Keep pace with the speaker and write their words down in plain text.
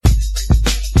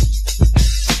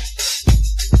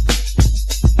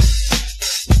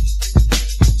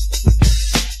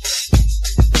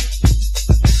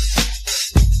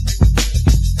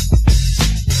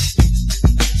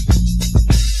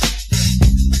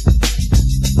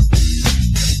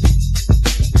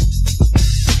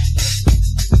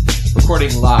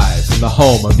the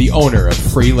home of the owner of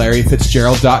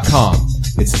FreeLarryFitzgerald.com.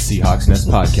 It's the Seahawks Nest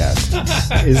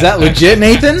podcast. Is that legit,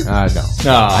 Nathan?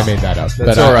 No, I made that up.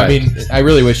 That's but all right. I mean, I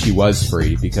really wish he was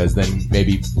free because then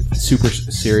maybe super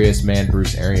serious man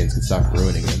Bruce Arians could stop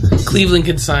ruining him. Cleveland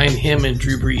could sign him and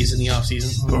Drew Brees in the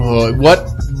offseason.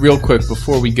 Real quick,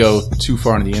 before we go too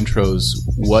far into the intros,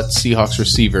 what Seahawks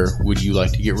receiver would you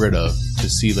like to get rid of to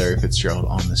see Larry Fitzgerald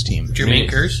on this team? Jermaine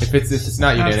Kearse? If it's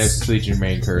not unanimously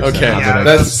Jermaine Kearse, Okay,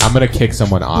 then I'm gonna kick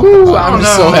someone off. I'm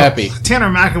so happy. Tanner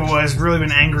McAvoy has really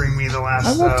been angering me the last.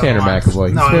 I love Tanner month.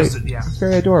 McAvoy. No, He's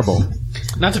very adorable.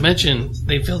 Not to mention,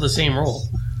 they fill the same role.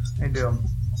 I do.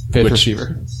 Fifth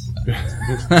receiver.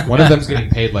 One of them's getting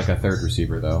paid like a third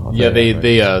receiver, though. Yeah,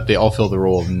 they all fill the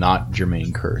role of not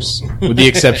Jermaine Kearse, with the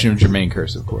exception of Jermaine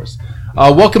Kearse, of course.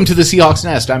 Welcome to the Seahawks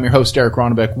Nest. I'm your host, Eric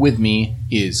Ronnebeck. With me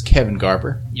is Kevin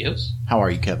Garber. Yes. How are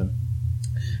you, Kevin?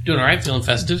 Doing all right, feeling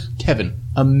festive. Kevin,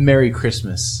 a Merry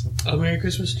Christmas. Oh, Merry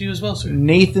Christmas to you as well, sir.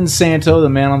 Nathan Santo, the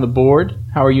man on the board.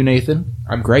 How are you, Nathan?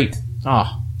 I'm great.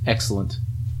 Excellent.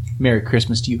 Merry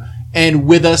Christmas to you. And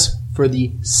with us for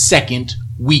the second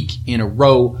week in a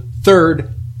row,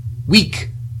 third week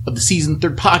of the season,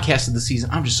 third podcast of the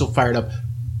season. I'm just so fired up.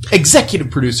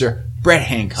 Executive producer, Brett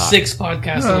Hancock. 6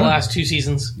 podcasts in the last 2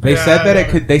 seasons. They said that it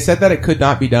could. They said that it could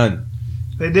not be done.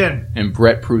 They did. And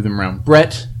Brett proved them wrong.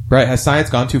 Brett, Has science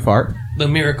gone too far? The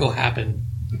miracle happened.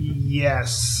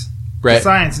 Yes. Brett,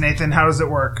 Science, Nathan. How does it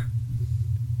work?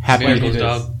 Miracles,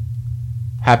 dog.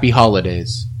 Happy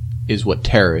holidays is what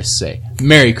terrorists say.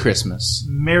 Merry Christmas.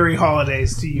 Merry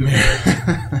holidays to you,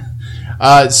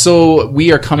 Eric. So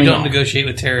we are We coming don't on. negotiate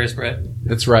with terrorists, Brett.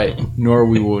 That's right. Nor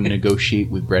we will negotiate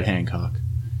with Brett Hancock.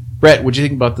 Brett, what do you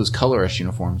think about those color rush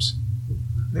uniforms?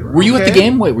 Were you at the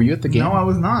game? Wait, were you at the game? No, I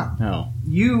was not. No.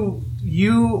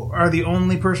 You are the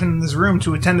only person in this room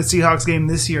to attend a Seahawks game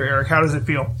this year, Eric. How does it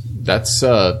feel? That's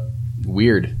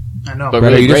weird. I know. But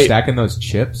Brett, really are you just great. stacking those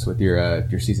chips with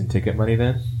your season ticket money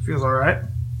then? Feels all right.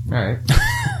 All right.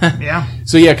 Yeah.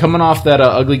 So yeah, coming off that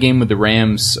ugly game with the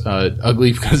Rams,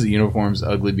 ugly because of the uniforms,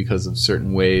 ugly because of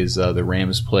certain ways the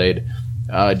Rams played.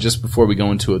 Just before we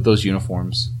go into it, those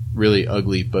uniforms, really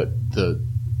ugly, but the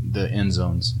end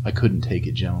zones, I couldn't take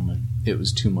it, gentlemen. It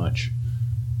was too much.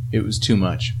 It was too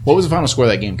much. What was the final score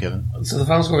of that game, Kevin? So the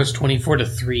final score was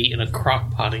 24-3 in a crock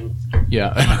potting.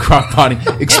 Yeah, a crock potting.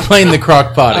 Explain the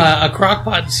crock potting. A crock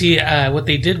pot. See, what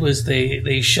they did was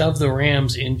they shoved the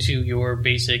Rams into your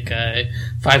basic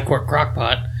 5-quart crock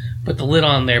pot, put the lid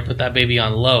on there, put that baby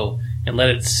on low, and let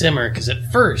it simmer. Because at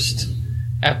first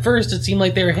it seemed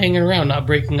like they were hanging around, not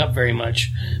breaking up very much.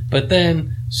 But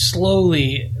then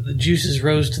slowly the juices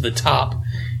rose to the top,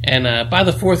 and by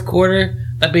the fourth quarter,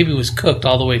 that baby was cooked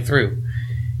all the way through.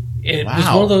 It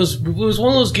was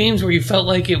one of those games where you felt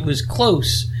like it was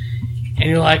close. And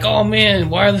you're like, oh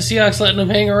man, why are the Seahawks letting them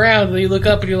hang around? And then you look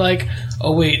up and you're like,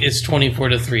 oh wait, it's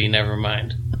 24-3, never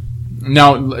mind.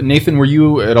 Now, Nathan, were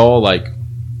you at all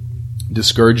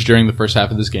discouraged during the first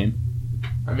half of this game?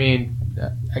 I mean,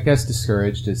 I guess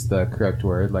discouraged is the correct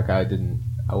word. Like I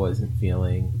wasn't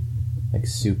feeling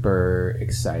super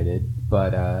excited,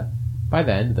 but by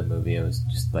the end of the movie, it was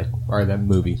just the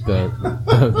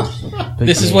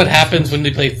This is what happens when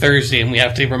they play Thursday and we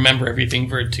have to remember everything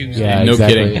for a Tuesday. Yeah, No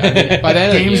exactly. kidding. By the end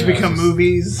of the Games game, become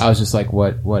movies. I was just like,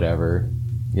 whatever.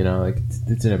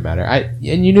 It didn't matter.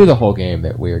 And you knew the whole game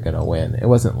that we were going to win. It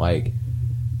wasn't like,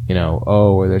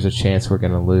 there's a chance we're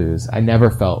going to lose. I never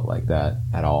felt like that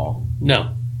at all.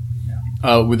 No.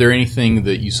 Were there anything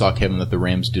that you saw, Kevin, that the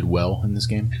Rams did well in this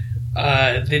game?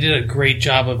 They did a great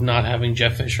job of not having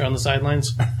Jeff Fisher on the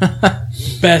sidelines.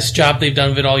 Best job they've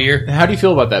done of it all year. How do you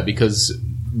feel about that? Because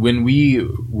when we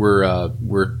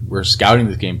were scouting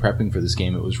this game, prepping for this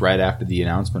game, it was right after the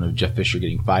announcement of Jeff Fisher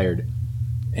getting fired.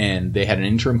 And they had an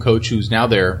interim coach who's now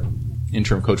their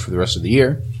interim coach for the rest of the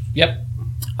year. Yep.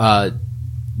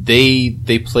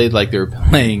 They played like they were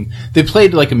playing. They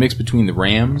played like a mix between the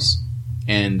Rams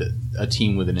and a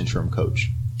team with an interim coach.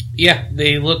 Yeah,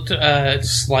 they looked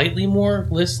slightly more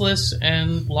listless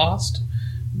and lost,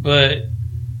 but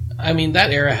I mean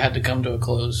that era had to come to a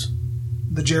close.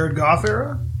 The Jared Goff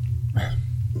era?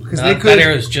 Because That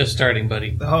era is just starting,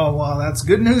 buddy. Oh, well, that's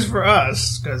good news for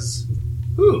us. Because,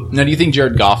 Now, do you think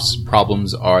Jared Goff's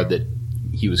problems are that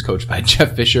he was coached by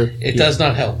Jeff Fisher? It does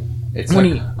not help. It's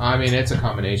it's a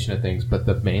combination of things, but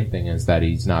the main thing is that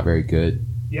he's not very good.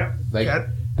 Yep.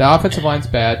 The offensive line's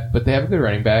bad, but they have a good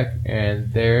running back,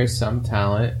 and there's some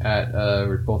talent at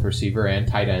both receiver and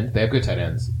tight end. They have good tight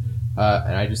ends,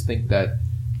 and I just think that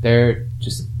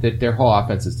their whole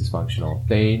offense is dysfunctional.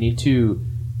 They need to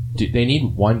they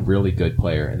need one really good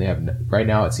player, and they have right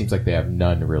now. It seems like they have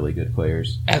none really good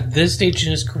players. At this stage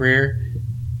in his career,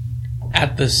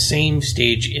 at the same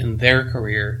stage in their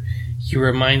career, he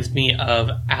reminds me of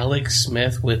Alex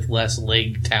Smith with less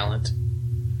leg talent.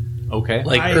 Okay.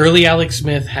 Early Alex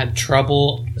Smith had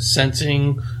trouble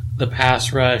sensing the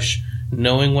pass rush,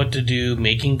 knowing what to do,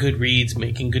 making good reads,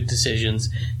 making good decisions.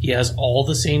 He has all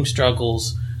the same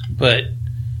struggles, but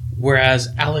whereas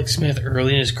Alex Smith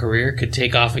early in his career could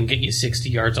take off and get you 60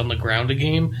 yards on the ground a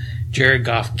game, Jared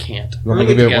Goff can't. Want me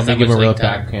to give a real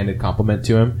backhanded compliment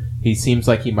to him? He seems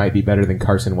like he might be better than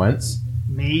Carson Wentz.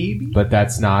 Maybe, but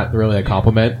that's not really a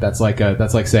compliment. That's like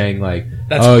saying like,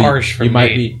 that's harsh for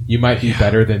me. You might be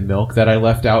better than milk that I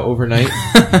left out overnight.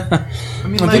 I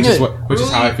mean, which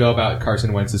is how I feel about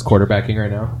Carson Wentz's quarterbacking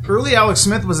right now. Early Alex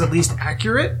Smith was at least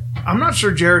accurate. I'm not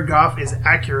sure Jared Goff is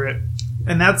accurate,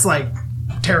 and that's like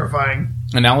terrifying.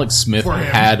 And Alex Smith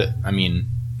had, I mean,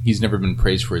 he's never been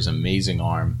praised for his amazing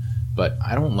arm, but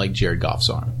I don't like Jared Goff's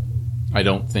arm. I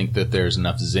don't think that there's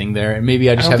enough zing there, and maybe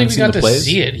I just haven't seen the plays. I don't think we got to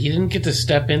see it. He didn't get to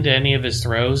step into any of his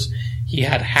throws. He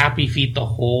had happy feet the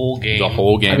whole game.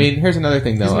 I mean, here's another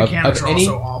thing though.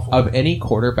 Of any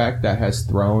quarterback that has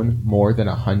thrown more than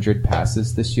 100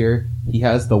 passes this year, he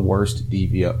has the worst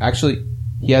DVOA. Actually,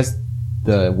 he has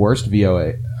the worst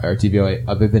VOA or DVOA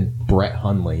other than Brett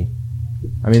Hundley.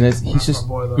 I mean, he's just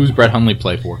who's Brett Hundley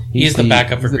play for? He's the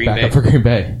backup for Green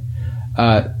Bay.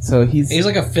 So he's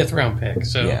like a 5th round pick.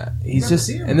 So yeah, he's just,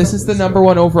 and this is the number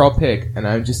 1 overall pick, and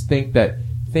I just think that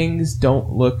things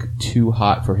don't look too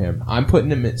hot for him. I'm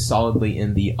putting him solidly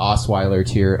in the Osweiler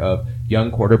tier of young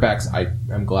quarterbacks.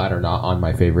 I'm glad are not on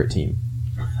my favorite team.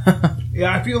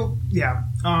 Yeah, I feel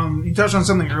you touched on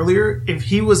something earlier. If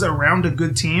he was around a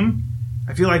good team,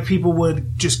 I feel like people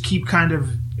would just keep kind of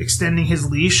extending his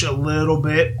leash a little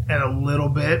bit and a little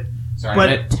bit. Sorry, I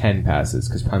meant 10 passes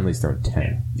because Hundley's thrown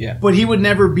 10. Yeah. But he would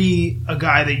never be a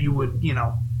guy that you would,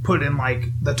 put in like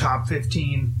the top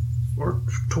 15 or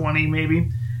 20 maybe.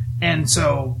 And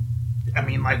so, I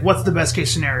mean, like, what's the best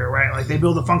case scenario, right? Like, they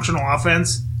build a functional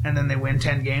offense and then they win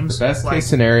 10 games. The best case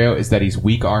scenario is that he's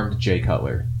weak-armed Jay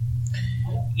Cutler.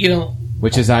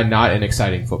 Which is not an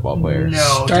exciting football player.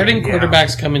 No. Starting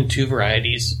quarterbacks come in 2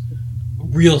 varieties.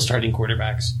 Real starting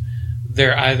quarterbacks.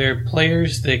 They're either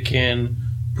players that can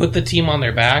put the team on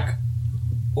their back,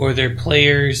 or they're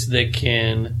players that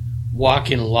can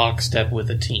walk in lockstep with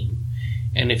a team.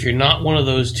 And if you're not one of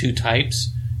those 2 types,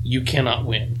 you cannot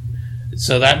win.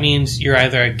 So that means you're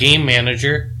either a game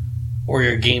manager or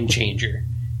you're a game changer.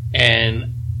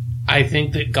 And I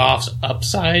think that Goff's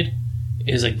upside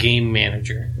is a game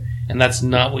manager. And that's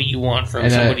not what you want from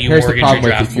somebody you mortgage your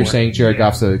draft for. If you're saying Jared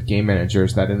Goff's a game manager,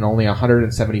 is that in only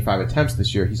 175 attempts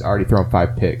this year, he's already thrown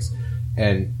 5 picks.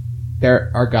 And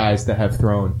there are guys that have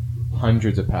thrown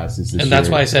hundreds of passes this year. And that's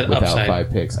why I said without upside. 5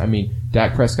 picks. I mean,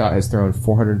 Dak Prescott has thrown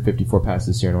 454 passes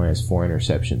this year and only has 4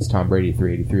 interceptions. Tom Brady,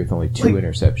 383 with only 2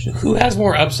 interceptions. Who has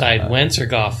more upside, Wentz or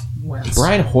Goff? Wentz.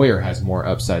 Brian Hoyer has more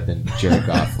upside than Jared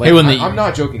Goff. I'm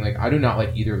not joking. Like, I do not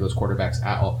like either of those quarterbacks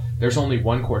at all. There's only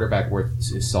one quarterback worth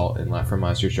his salt from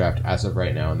last year's draft as of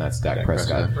right now, and that's Dak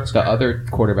Prescott. The other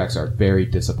quarterbacks are very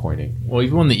disappointing. Well,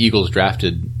 even when the Eagles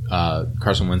drafted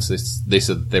Carson Wentz, they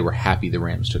said that they were happy the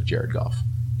Rams took Jared Goff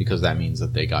because that means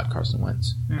that they got Carson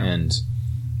Wentz. Yeah. And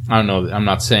I don't know. I'm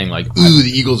not saying like, ooh,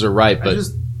 the Eagles are right, but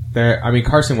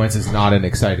Carson Wentz is not an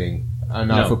exciting.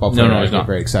 A football player. He's not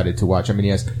very excited to watch. I mean,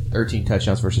 he has 13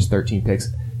 touchdowns versus 13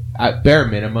 picks. At bare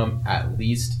minimum, at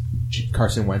least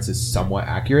Carson Wentz is somewhat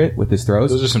accurate with his throws.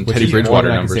 Those are some Teddy Bridgewater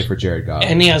numbers. I can say for Jared Goff.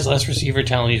 And he has less receiver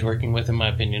talent he's working with, in my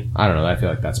opinion. I don't know. I feel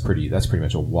like that's pretty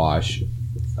much a wash.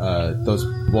 Both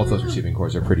those receiving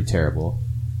cores are pretty terrible.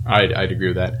 I'd agree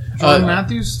with that. Jordan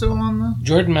Matthews still on the?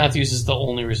 Jordan Matthews is the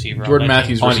only receiver. Jordan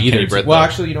Matthews on either. Kenny Britt. Well,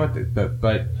 actually, you know what?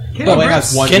 But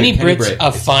Kenny Britt's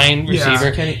a fine receiver,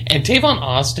 yeah. And Tavon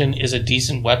Austin is a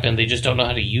decent weapon. They just don't know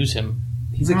how to use him.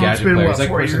 He's a gadget player. He's like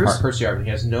Percy Harvin. He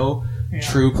has no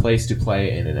true place to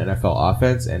play in an NFL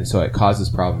offense, and so it causes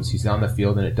problems. He's on the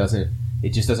field, and it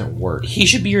just doesn't work. He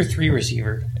should be your 3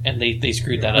 receiver, and they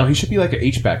screwed that up. No, he should be like an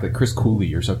H-back, like Chris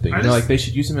Cooley or something. Like they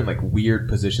should use him in like weird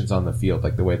positions on the field,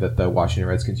 like the way that the Washington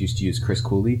Redskins used to use Chris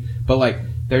Cooley. But like,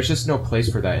 there's just no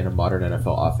place for that in a modern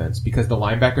NFL offense because the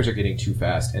linebackers are getting too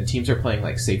fast, and teams are playing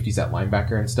like safeties at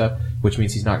linebacker and stuff, which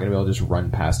means he's not going to be able to just run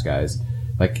past guys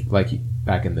like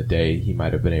back in the day he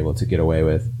might have been able to get away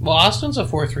with. Well, Austin's a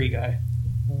 4.3 guy.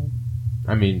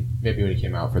 I mean, maybe when he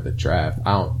came out for the draft,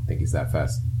 I don't think he's that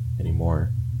fast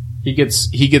anymore. He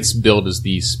gets billed as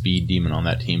the speed demon on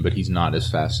that team, but he's not as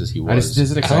fast as he was.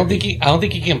 I don't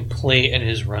think he can play at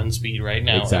his run speed right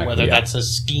now. Exactly, Whether yeah. that's a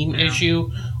scheme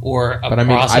issue or a But I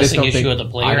mean, I just processing don't issue think, of the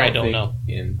player, I don't think know.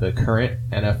 In the current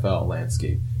NFL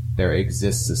landscape, there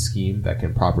exists a scheme that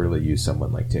can properly use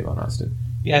someone like Tavon Austin.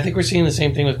 Yeah, I think we're seeing the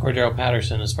same thing with Cordero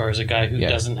Patterson as far as a guy who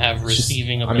doesn't have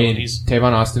receiving abilities. I mean,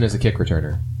 Tavon Austin is a kick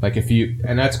returner. Like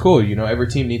and that's cool. You know, every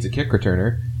team needs a kick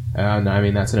returner. And I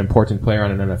mean, that's an important player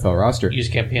on an NFL roster. You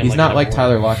just can't pay him He's not like number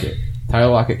Tyler one. Lockett. Tyler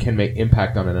Lockett can make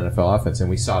impact on an NFL offense, and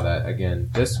we saw that again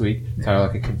this week. Tyler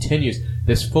Lockett continues.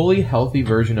 This fully healthy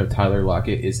version of Tyler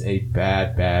Lockett is a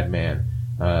bad, bad man.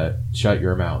 Shut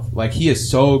your mouth. Like, he is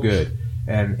so good,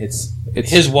 and it's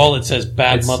His wallet says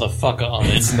 "bad it's- motherfucker" on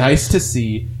it. It's nice to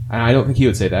see. And I don't think he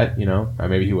would say that, you know. Or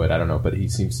maybe he would. I don't know. But he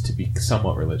seems to be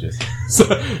somewhat religious. So,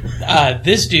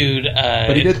 This dude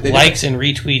he did- likes and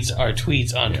retweets our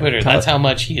tweets on Twitter. Tyler- That's how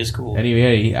much he is cool. and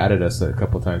he added us a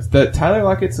couple times. Tyler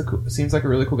Lockett seems like a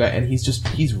really cool guy, and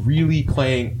he's really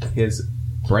playing his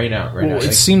brain out right now. Well, it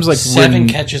Like, seems like 7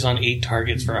 catches on 8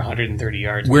 targets for 130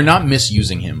 yards. we're not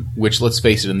misusing him, which, let's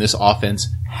face it, in this offense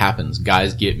happens.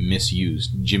 Guys get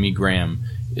misused. Jimmy Graham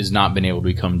has not been able to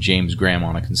become James Graham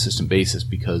on a consistent basis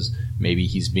because maybe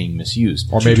he's being misused.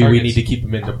 or maybe we targets. need to keep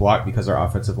him in the block because our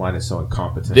offensive line is so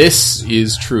incompetent. This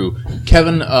is true.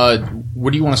 Kevin,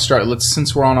 where do you want to start?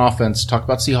 Since we're on offense, talk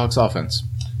about Seahawks offense.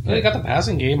 They got the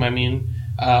passing game. I mean,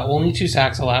 only 2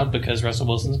 sacks allowed because Russell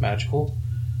Wilson's magical.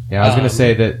 Yeah, I was going to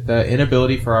say that the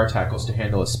inability for our tackles to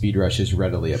handle a speed rush is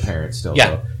readily apparent still.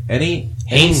 Yeah. Though. Any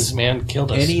Haynes, man, killed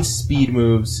us. any speed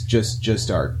moves just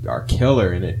are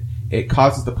killer, and it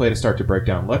causes the play to start to break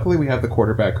down. Luckily, we have the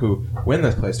quarterback who, when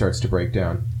the play starts to break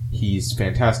down, he's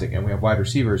fantastic, and we have wide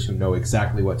receivers who know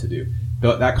exactly what to do.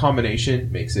 That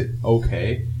combination makes it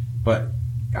okay, but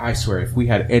I swear, if we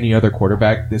had any other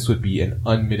quarterback, this would be an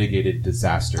unmitigated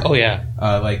disaster. Oh, yeah.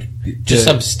 Just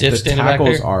some stiff the standing back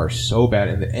tackles there? are so bad,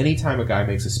 and anytime a guy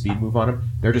makes a speed move on him,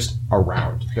 they're just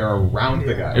around. They're around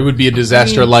the guy. It would be a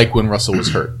disaster like when Russell was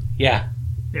hurt. Yeah.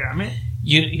 Yeah, I mean,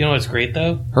 You know what's great,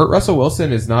 though? Hurt Russell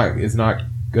Wilson is not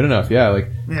good enough. Yeah, like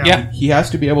Yeah. he has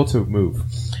to be able to move.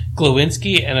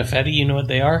 Glowinski and Ifedi, you know what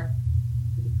they are?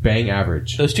 Bang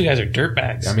average. Those 2 guys are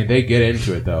dirtbags. I mean, they get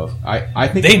into it though. I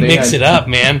think they if mix had- it up,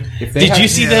 man. if they Did had- you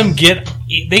see them get...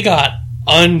 They got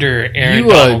under Aaron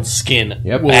You, Donald's skin.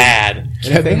 Yep. Bad.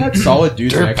 And if they had solid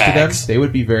dudes next to them, Dirtbags. they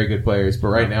would be very good players. But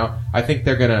right now, I think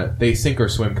they sink or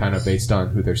swim kind of based on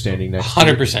who they're standing next to.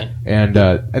 100%.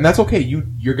 And that's okay.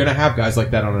 You're gonna have guys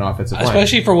like that on an offensive line.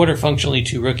 Especially for what are functionally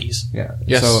 2 rookies. Yeah.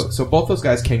 Yes. So both those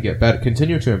guys can get better,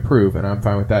 continue to improve, and I'm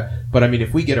fine with that. But I mean,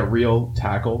 if we get a real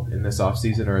tackle in this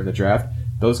offseason or in the draft,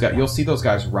 you'll see those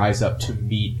guys rise up to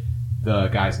meet the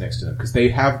guys next to them because they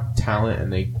have talent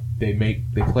and they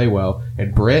play well.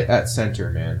 And Britt at center,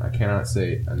 man, I cannot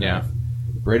say it enough. Yeah.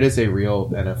 Britt is a real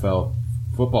NFL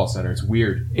football center. It's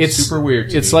weird. It's super weird.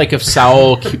 To It's me. like if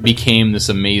Sowell became this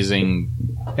amazing.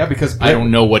 yeah, because I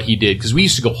don't know what he did because we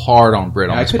used to go hard on Britt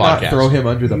on I this could podcast. not throw him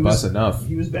under the He bus was- enough.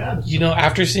 he was bad. You know,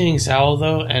 after seeing Sowell,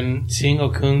 though, and seeing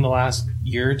Okung the last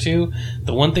year or two,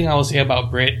 the one thing I will say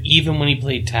about Britt, even when he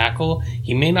played tackle,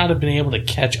 he may not have been able to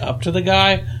catch up to the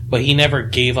guy, but he never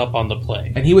gave up on the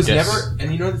play. And he was Yes. never,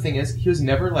 and you know the thing is, he was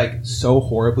never like so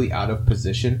horribly out of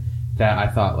position that I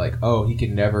thought like, oh, he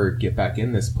can never get back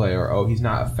in this play, or oh, he's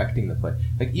not affecting the play.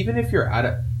 Like even if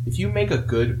if you make a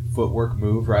good footwork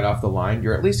move right off the line,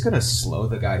 you're at least going to slow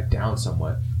the guy down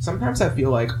somewhat. Sometimes I feel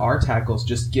like our tackles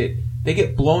just get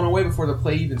blown away before the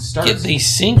play even starts. They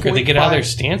sink or they get out of their 0.5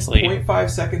 stance late. 0.5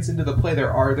 seconds into the play,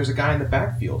 there's a guy in the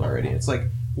backfield already. It's like,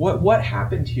 what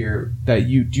happened here that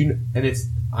you do? And it's,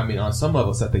 I mean, on some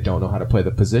levels that they don't know how to play the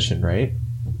position, right?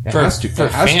 It For has to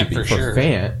Fant, be for for sure.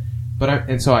 Fant.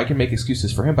 But so I can make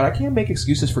excuses for him, but I can't make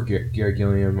excuses for Garrett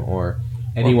Gilliam or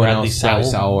anyone Bradley else, Bradley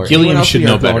Sowell. Sowell, or Gilliam anyone else should we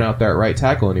know aren't going better. out there at right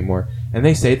tackle anymore. And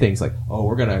they say things like, "Oh,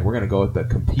 we're gonna go with the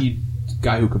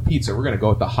guy who competes, or we're gonna go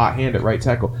with the hot hand at right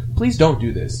tackle." Please don't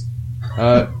do this.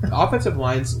 Offensive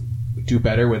lines do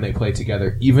better when they play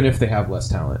together, even if they have less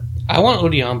talent. I want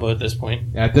Odiombo at this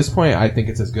point. At this point, I think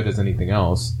it's as good as anything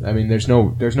else. I mean, there's no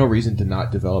reason to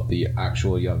not develop the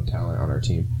actual young talent on our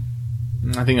team.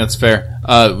 I think that's fair.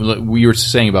 We were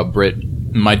saying about Britt.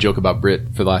 My joke about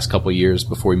Britt for the last couple of years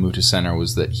before he moved to center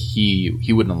was that he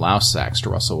wouldn't allow sacks to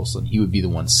Russell Wilson. He would be the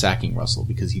one sacking Russell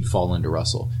because he'd fall into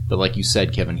Russell. But like you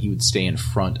said, Kevin, he would stay in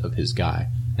front of his guy.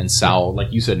 And Sowell,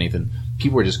 like you said, Nathan,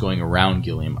 people were just going around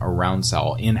Gilliam, around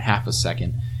Sowell in half a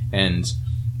second. And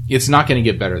it's not going to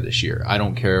get better this year. I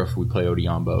don't care if we play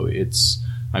Odiombo.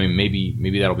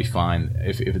 Maybe that'll be fine.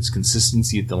 If it's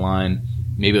consistency at the line,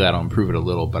 maybe that'll improve it a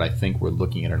little, but I think we're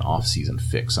looking at an off-season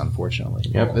fix, unfortunately.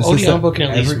 Yep, this is Odell something can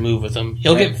at least every- move with him.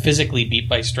 He'll get physically beat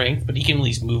by strength, but he can at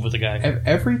least move with the guy.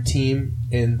 Every team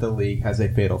in the league has a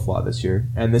fatal flaw this year,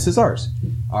 and this is ours.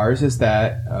 Ours is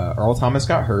that Earl Thomas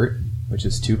got hurt, which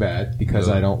is too bad because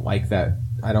I don't like that.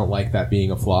 I don't like that being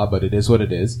a flaw, but it is what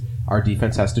it is. Our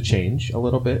defense has to change a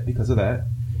little bit because of that.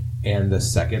 And the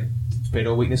second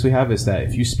fatal weakness we have is that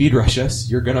if you speed rush us,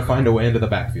 you're going to find a way into the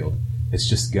backfield. It's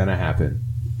just going to happen.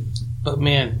 But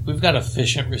man, we've got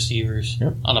efficient receivers.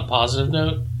 Yep. On a positive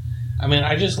note, I mean,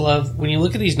 I just love when you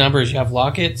look at these numbers. You have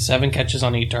Lockett 7 catches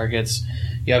on 8 targets.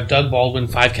 You have Doug Baldwin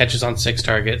 5 catches on 6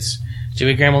 targets.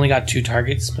 Jimmy Graham only got 2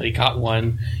 targets, but he caught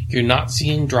 1. You're not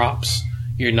seeing drops.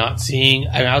 You're not seeing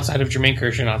outside of Jermaine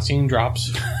Kershaw, not seeing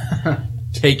drops.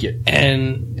 Take it.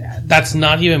 And that's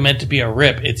not even meant to be a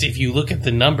rip. It's if you look at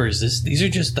the numbers, these are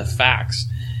just the facts.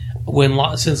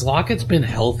 Since Lockett's been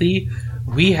healthy,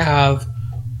 we have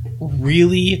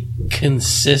really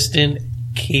consistent,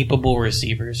 capable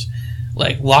receivers.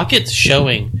 Like Lockett's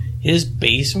showing his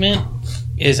basement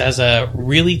is as a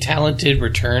really talented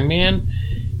return man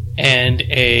and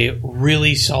a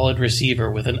really solid receiver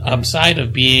with an upside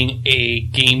of being a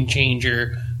game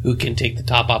changer who can take the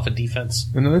top off a defense.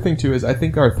 Another thing, too, is I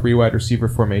think our 3 wide receiver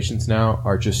formations now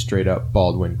are just straight up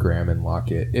Baldwin, Graham, and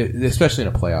Lockett, especially in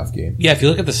a playoff game. Yeah, if you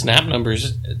look at the snap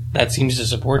numbers, that seems to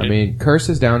support it. I mean, Curse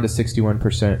is down to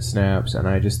 61% snaps, and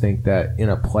I just think that in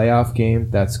a playoff game,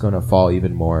 that's going to fall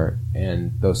even more,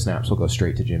 and those snaps will go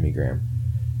straight to Jimmy Graham.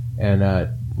 And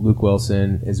Luke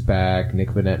Wilson is back. Nick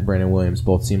Vannett and Brandon Williams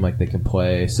both seem like they can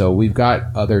play. So we've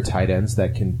got other tight ends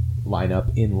that can line up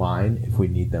in line if we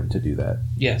need them to do that.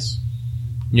 Yes.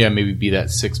 Yeah, maybe be that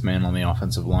 6th man on the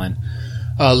offensive line.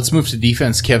 Let's move to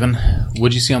defense, Kevin.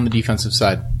 What'd you see on the defensive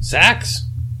side? Sacks.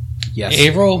 Yes.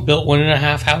 Averill built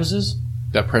 1.5 houses.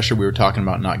 That pressure we were talking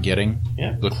about not getting.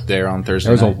 Yeah. Looked there on Thursday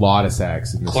There was night. a lot of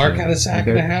sacks. In this Clark game. had a sack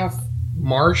and a half.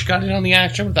 Marsh got in on the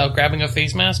action without grabbing a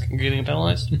face mask and getting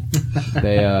penalized.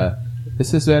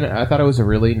 This has been. I thought it was a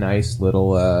really nice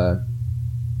little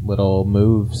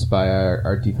moves by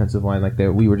our defensive line. Like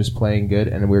we were just playing good,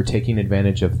 and we were taking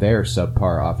advantage of their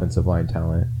subpar offensive line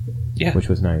talent. Yeah. Which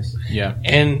was nice. Yeah.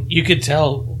 And you could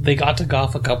tell they got to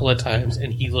Goff a couple of times,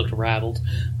 and he looked rattled.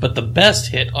 But the best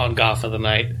hit on Goff of the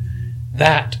night,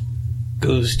 that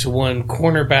goes to one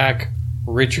cornerback,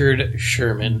 Richard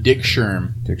Sherman. Dick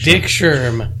Sherm. Dick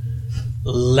Sherm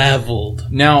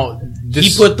leveled. Now,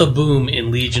 He put the boom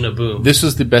in Legion of Boom. This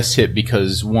was the best hit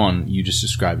because, one, you just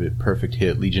described it, perfect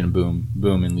hit, Legion of Boom,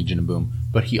 boom, and Legion of Boom.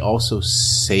 But he also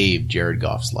saved Jared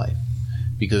Goff's life.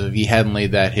 Because if he hadn't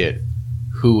laid that hit,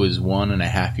 who was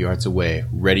 1.5 yards away,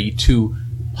 ready to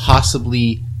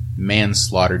possibly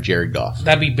manslaughter Jared Goff?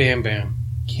 That'd be Bam Bam.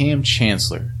 Cam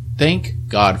Chancellor. Thank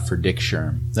God for Dick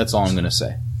Sherm. That's all I'm going to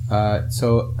say.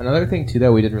 So another thing too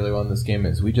that we did really well in this game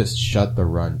is we just shut the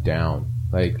run down.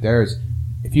 Like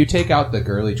if you take out the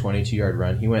Gurley 22-yard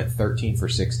run, he went 13 for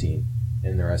 16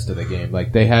 in the rest of the game.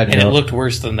 Like they had, And it looked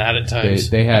worse than that at times.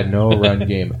 They had no run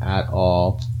game at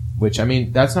all. Which I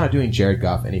mean, that's not doing Jared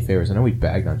Goff any favors. I know we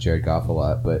bagged on Jared Goff a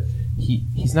lot, but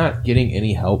he's not getting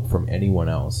any help from anyone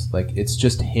else. Like it's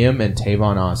just him and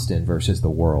Tavon Austin versus the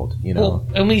world. You know. Well,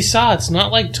 and we saw it's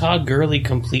not like Todd Gurley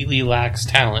completely lacks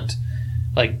talent.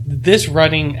 Like, this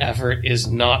running effort is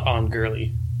not on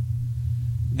Gurley.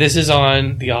 This is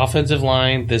on the offensive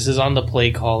line. This is on the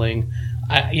play calling.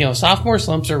 Sophomore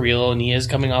slumps are real, and he is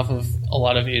coming off of a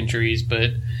lot of injuries, but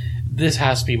this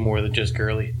has to be more than just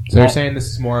Gurley. So they're saying this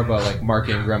is more about like Mark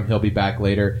Ingram, he'll be back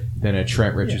later, than a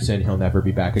Trent Richardson, he'll never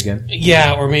be back again.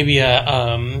 Yeah, or maybe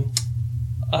a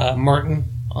Martin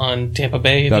on Tampa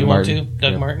Bay, if Doug you Martin. want to.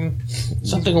 Doug Yeah. Martin.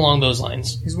 Something along those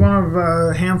lines. He's one of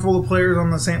a handful of players on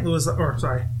the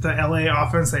the LA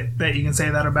offense that you can say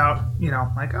that about.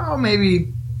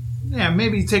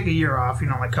 Maybe take a year off.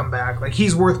 Like come back. Like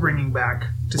he's worth bringing back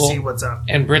to see what's up.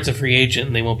 And Britt's a free agent,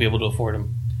 and they won't be able to afford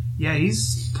him. Yeah,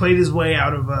 he's played his way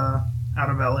out of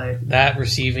LA. That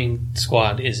receiving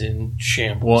squad is in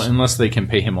shambles. Well, unless they can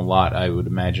pay him a lot, I would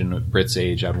imagine at Britt's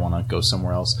age, I'd want to go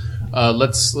somewhere else.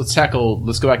 Let's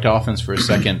go back to offense for a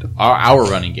second. Our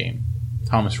running game,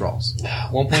 Thomas Rawls.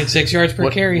 1.6 yards per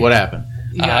carry. What happened?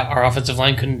 Our offensive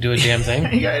line couldn't do a damn thing.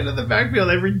 He got into the backfield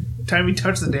every time he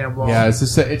touched the damn ball. Yeah,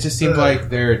 it just seemed like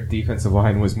their defensive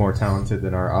line was more talented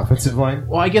than our offensive line.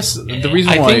 Well, I guess the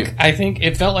reason why I think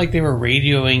it felt like they were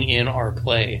radioing in our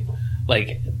play.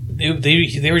 Like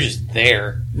they were just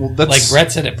there. Well, like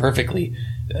Brett said it perfectly.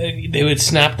 They would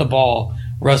snap the ball.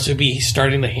 Russ would be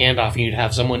starting the handoff, and you'd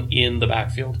have someone in the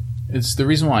backfield. It's the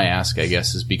reason why I ask, I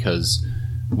guess, is because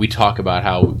we talk about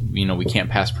how, we can't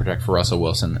pass protect for Russell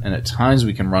Wilson, and at times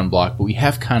we can run block, but we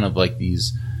have kind of like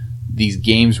these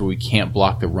games where we can't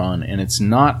block the run, and it's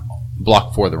not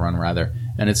block for the run, rather,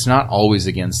 and it's not always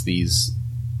against these,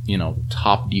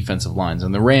 top defensive lines.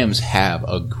 And the Rams have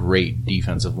a great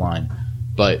defensive line,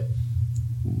 but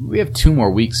we have 2 more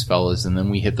weeks, fellas, and then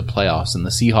we hit the playoffs. And the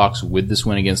Seahawks, with this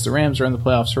win against the Rams, are in the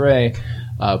playoffs. Hooray!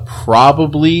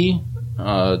 Probably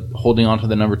holding on to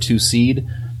the number 2 seed.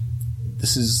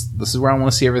 This is where I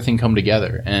want to see everything come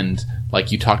together. And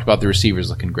like you talked about, the receivers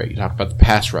looking great. You talked about the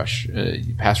pass rush.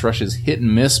 Pass rush is hit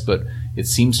and miss, but it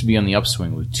seems to be on the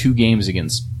upswing. With 2 games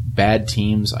against bad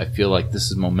teams, I feel like this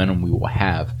is momentum we will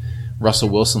have. Russell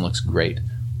Wilson looks great.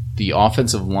 The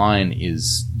offensive line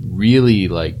is really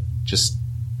just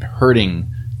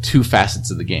hurting 2 facets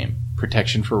of the game: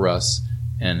 protection for Russ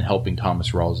and helping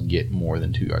Thomas Rawls get more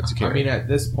than 2 yards a carry. I mean, at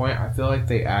this point, I feel like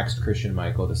they asked Christian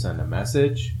Michael to send a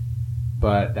message,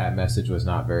 but that message was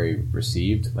not very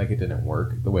received. It didn't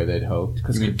work the way they'd hoped.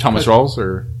 You mean Thomas Rawls,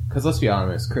 or? Because let's be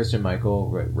honest, Christian Michael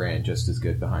ran just as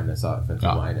good behind this offensive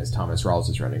line as Thomas Rawls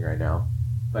is running right now.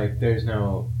 There's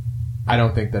no. I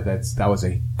don't think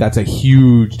that's a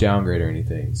huge downgrade or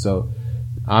anything. So,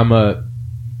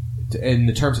 in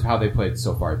the terms of how they played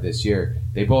so far this year,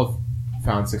 they both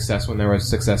found success when there was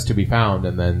success to be found,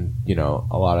 and then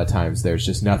a lot of times there's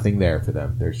just nothing there for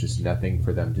them. There's just nothing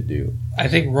for them to do. I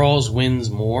think Rawls wins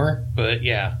more, but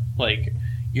yeah,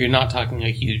 you're not talking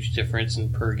a huge difference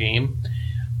in per game.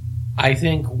 I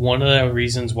think one of the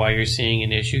reasons why you're seeing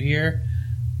an issue here,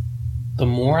 the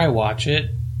more I watch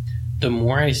it, the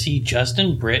more I see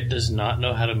Justin Britt does not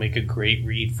know how to make a great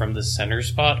read from the center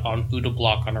spot on who to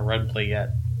block on a run play yet.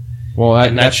 Well,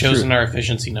 that shows true in our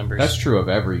efficiency numbers. That's true of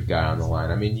every guy on the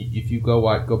line. I mean, if you go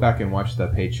back and watch the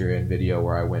Patreon video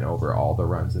where I went over all the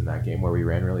runs in that game where we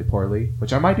ran really poorly,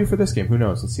 which I might do for this game. Who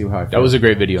knows? Let's see how I feel. That was a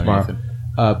great video, Nathan.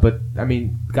 But, I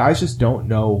mean, guys just don't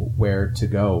know where to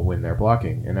go when they're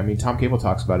blocking. And, I mean, Tom Cable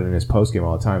talks about it in his postgame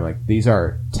all the time. These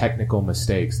are technical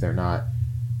mistakes.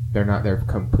 They're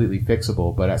completely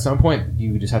fixable. But at some point,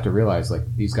 you just have to realize,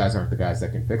 these guys aren't the guys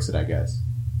that can fix it, I guess.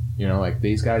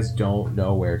 These guys don't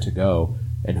know where to go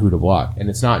and who to block. And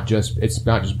it's not just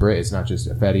Britt, it's not just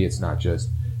Ifedi, it's not just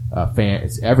Fant,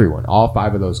 it's everyone. All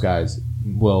 5 of those guys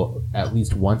will, at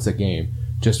least once a game,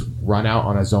 just run out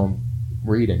on a zone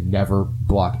read and never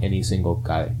block any single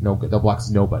guy. No, they'll block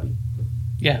nobody.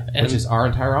 Yeah. Which is our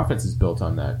entire offense is built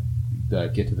on that.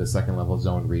 Get to the second level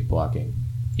zone read blocking.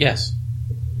 Yes.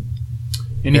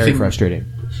 Very frustrating.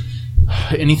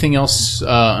 Anything else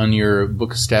on your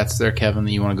book of stats there, Kevin,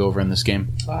 that you want to go over in this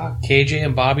game? KJ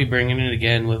and Bobby bringing it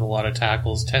again with a lot of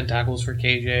tackles. 10 tackles for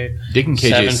KJ. Digging KJ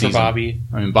 7 season. for Bobby.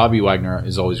 I mean, Bobby Wagner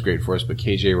is always great for us, but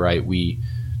KJ Wright,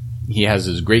 he has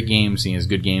his great games, he has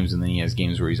good games, and then he has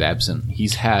games where he's absent.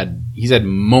 He's had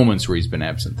moments where he's been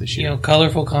absent this year.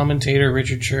 Colorful commentator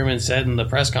Richard Sherman said in the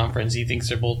press conference he thinks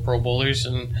they're both Pro Bowlers,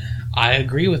 and I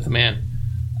agree with the man.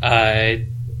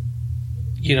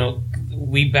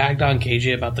 We bagged on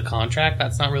KJ about the contract.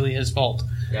 That's not really his fault.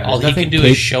 Yeah, all he can do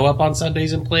is show up on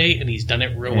Sundays and play, and he's done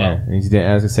it real well. And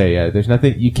as I say, there's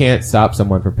nothing you can't stop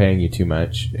someone from paying you too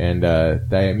much, and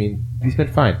he's been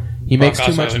fine. He makes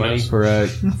too much money for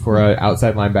a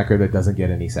outside linebacker that doesn't get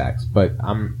any sacks, but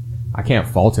I can't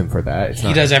fault him for that.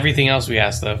 He does everything else we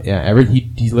ask, though. Yeah,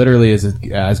 he literally is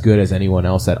as good as anyone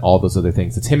else at all those other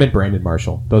things. It's him and Brandon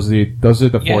Marshall. Those are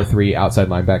the 4-3 outside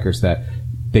linebackers that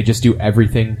they just do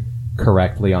everything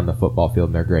correctly on the football field,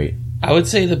 and they're great. I would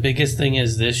say the biggest thing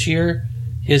is this year,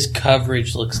 his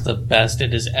coverage looks the best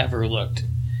it has ever looked.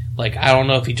 I don't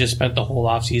know if he just spent the whole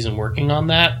offseason working on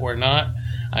that or not.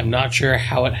 I'm not sure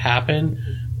how it happened,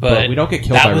 but we don't get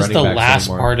killed by running backs that was the last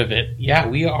anymore. Part of it. Yeah,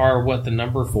 we are, the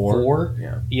number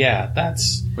 4? Yeah,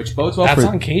 that's bodes well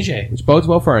on KJ. Which bodes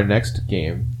well for our next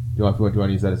game. Do you want to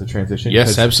use that as a transition?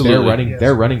 Yes, absolutely.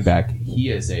 Their running back, he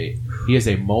is a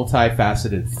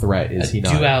multifaceted threat, is he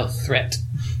not? Dual threat.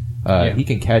 He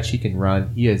can catch, he can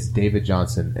run. He is David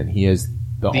Johnson, and he is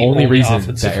the only reason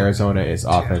that Arizona is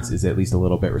offense is at least a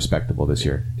little bit respectable this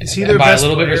year. Is he their by best a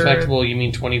little player? Bit respectable, you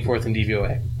mean 24th in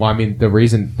DVOA? Well, I mean the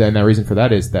reason for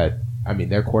that is that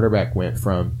their quarterback went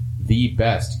from the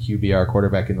best QBR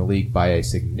quarterback in the league by a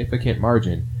significant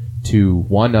margin to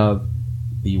one of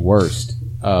the worst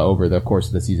over the course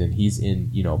of the season. He's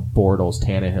in Bortles,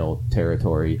 Tannehill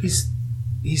territory.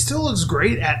 He still looks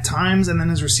great at times, and then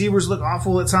his receivers look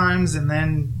awful at times, and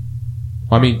then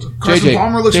JJ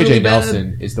Palmer looks JJ really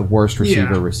Nelson bad. is the worst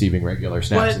receiver receiving regular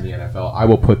snaps in the NFL. I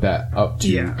will put that up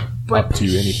to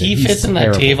anything. He fits in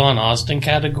that Tavon Austin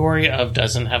category of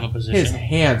doesn't have a position. His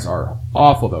hands are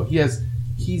awful though.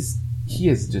 He's he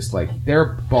is just like there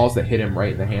are balls that hit him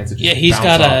right in the hands. That just he's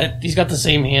bounce off. got the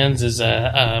same hands as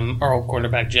our old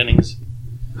cornerback Jennings.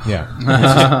 Yeah,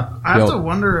 I have to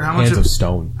wonder how much hands of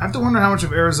stone. I have to wonder how much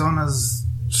of Arizona's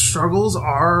struggles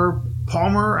are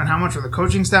Palmer and how much are the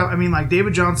coaching staff. I mean, like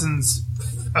David Johnson's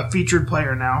a featured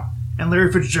player now, and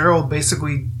Larry Fitzgerald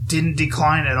basically didn't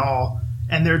decline at all.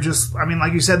 And they're just, I mean,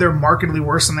 like you said, they're markedly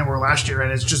worse than they were last year,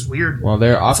 and it's just weird. Well,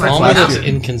 their offense Palmer last is year,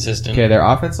 inconsistent. okay, their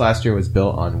offense last year was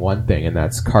built on one thing, and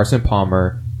that's Carson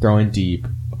Palmer throwing deep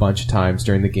a bunch of times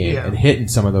during the game and hitting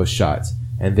some of those shots.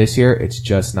 And this year, it's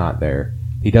just not there.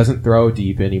 He doesn't throw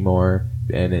deep anymore,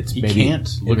 and it's He maybe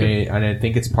can't. and I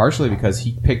think it's partially because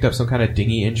he picked up some kind of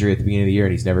dingy injury at the beginning of the year,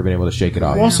 and he's never been able to shake it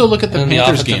off. Also, look at the And the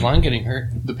Panthers offensive game. line getting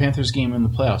hurt. The Panthers game in the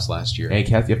playoffs last year. And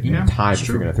you have to give him time if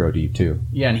you're going to throw deep too.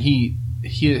 Yeah, and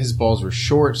his balls were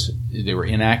short. They were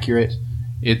inaccurate.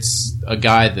 It's a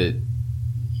guy that,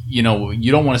 you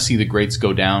don't want to see the greats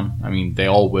go down. I mean, they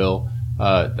all will.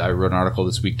 I wrote an article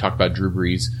this week talked about Drew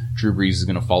Brees. Drew Brees is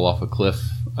going to fall off a cliff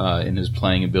in his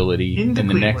playing ability in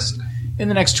the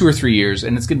next 2 or 3 years,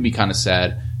 and it's going to be kind of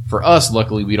sad. For us,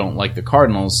 luckily, we don't like the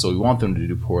Cardinals, so we want them to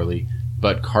do poorly.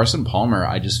 But Carson Palmer,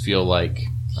 I just feel like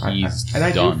he's done.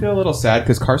 I do feel a little sad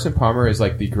because Carson Palmer is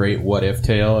like the great what-if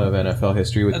tale of NFL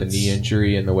history with the knee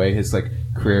injury and the way his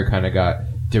career kind of got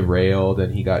derailed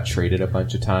and he got traded a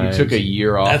bunch of times. He took a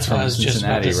year off That's from what I was just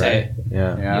about Cincinnati, to say.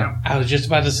 right? Yeah. I was just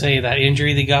about to say that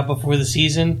injury they got before the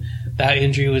season, that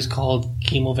injury was called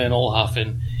Kiemel Van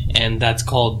Olhoffen, and that's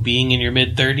called being in your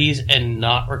mid-30s and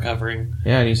not recovering.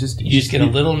 Yeah, and you just get a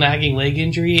little nagging leg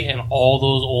injury, and all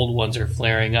those old ones are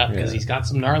flaring up because he's got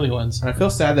some gnarly ones. And I feel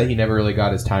sad that he never really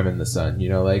got his time in the sun. He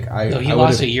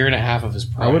lost a year and a half of his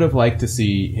prime. I would have liked to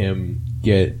see him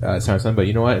get time in the sun, but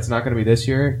you know what? It's not going to be this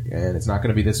year, and it's not going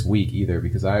to be this week either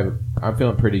because I'm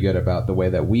feeling pretty good about the way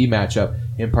that we match up,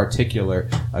 in particular,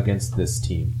 against this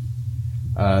team.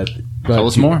 Tell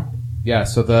us more. Yeah,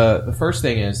 so the first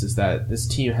thing is that this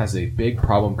team has a big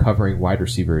problem covering wide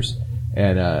receivers,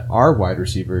 and our wide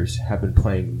receivers have been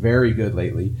playing very good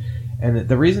lately. And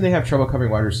the reason they have trouble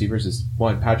covering wide receivers is,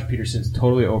 one, Patrick Peterson's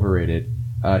totally overrated.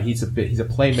 He's a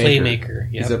playmaker.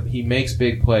 Yep. He makes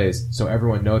big plays, so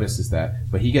everyone notices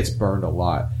that, but he gets burned a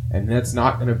lot, and it's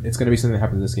gonna be something that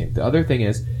happens in this game. The other thing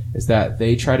is that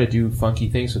they try to do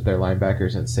funky things with their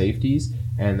linebackers and safeties,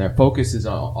 and their focus is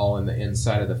all in the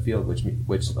inside of the field,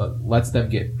 which lets them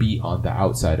get beat on the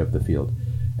outside of the field.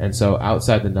 And so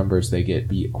outside the numbers, they get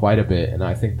beat quite a bit, and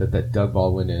I think that Doug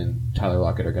Baldwin and Tyler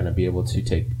Lockett are going to be able to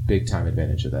take big time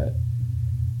advantage of that.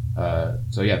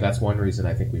 That's one reason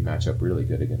I think we match up really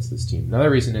good against this team.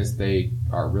 Another reason is they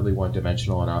are really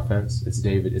one-dimensional on offense. It's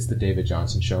the David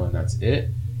Johnson show, and that's it.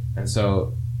 And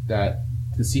so that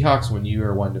the Seahawks, when you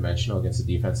are one-dimensional against a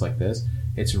defense like this,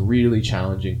 it's really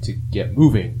challenging to get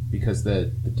moving because the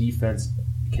defense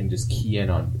can just key in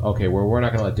on, okay, we're not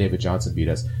going to let David Johnson beat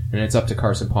us. And it's up to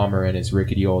Carson Palmer and his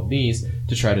rickety old knees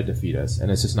to try to defeat us. And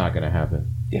it's just not going to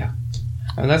happen. Yeah.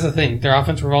 And that's the thing. Their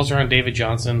offense revolves around David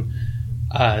Johnson.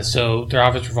 So their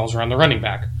offense revolves around the running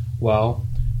back. Well,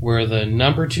 we're the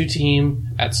number 2 team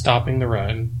at stopping the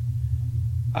run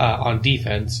on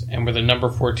defense, and we're the number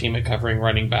 4 team at covering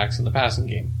running backs in the passing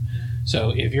game.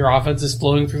 So if your offense is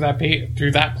flowing through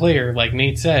that player, like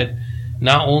Nate said,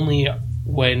 not only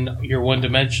when you're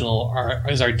one-dimensional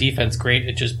is our defense great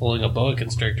at just pulling a boa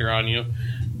constrictor on you,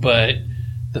 but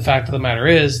the fact of the matter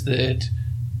is that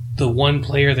the one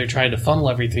player they're trying to funnel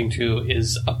everything to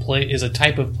is a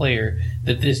type of player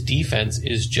that this defense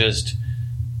is just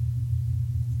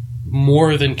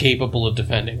more than capable of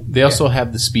defending. They also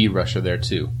have the speed rusher there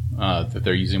too, that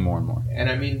they're using more and more. And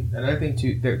I mean, another thing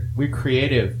too, we're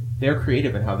creative. They're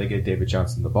creative in how they get David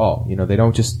Johnson the ball. They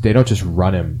don't just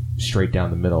run him straight down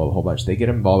the middle a whole bunch. They get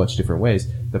him the ball a bunch of different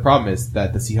ways. The problem is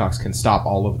that the Seahawks can stop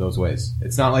all of those ways.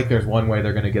 It's not like there's one way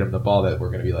they're going to get him the ball that we're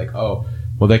going to be like, oh,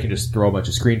 well, they can just throw a bunch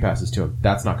of screen passes to him.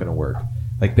 That's not going to work.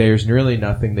 There's really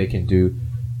nothing they can do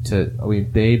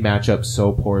they match up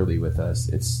so poorly with us.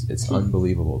 It's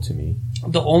unbelievable to me.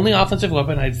 The only offensive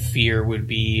weapon I'd fear would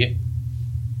be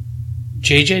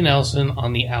J.J. Nelson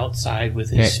on the outside with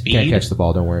his speed. Can't catch the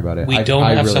ball. Don't worry about it. We don't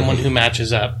have someone who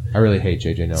matches up. I really hate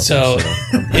J.J. Nelson. So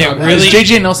is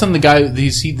J.J. Nelson the guy? Do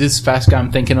you see this fast guy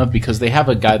I'm thinking of? Because they have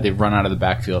a guy they've run out of the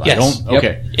backfield. Yes.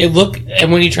 Okay.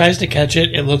 And when he tries to catch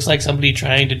it, it looks like somebody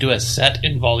trying to do a set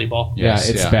in volleyball.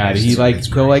 It's bad.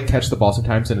 He'll catch the ball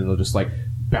sometimes and it'll just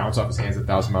bounce off his hands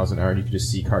 1,000 miles an hour, and you can just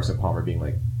see Carson Palmer being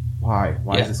like, "Why?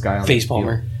 Why is this guy on face the field?"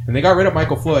 Palmer? And they got rid of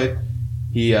Michael Floyd.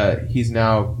 He's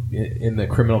now in the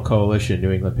criminal coalition, New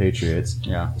England Patriots.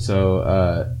 Yeah.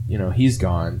 So he's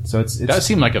gone. So it does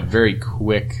seem like a very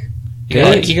quick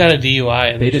He got a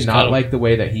DUI. And They did not like the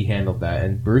way that he handled that.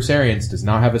 And Bruce Arians does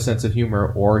not have a sense of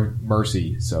humor or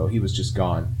mercy, so he was just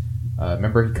gone.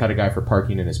 Remember, he cut a guy for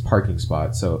parking in his parking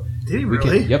spot. So Did he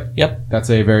really? Yep.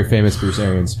 That's a very famous Bruce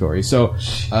Arians story. So,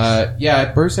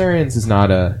 Bruce Arians is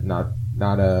not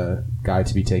a guy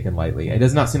to be taken lightly. It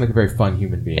does not seem like a very fun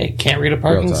human being. Hey, can't read a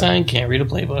parking sign, can't read a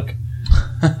playbook.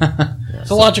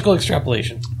 It's a logical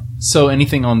extrapolation. So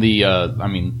anything on the,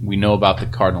 we know about the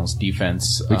Cardinals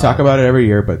defense. We talk about it every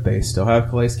year, but they still have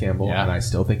Calais Campbell, Yeah. and I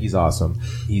still think he's awesome.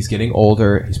 He's getting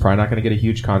older. He's probably not going to get a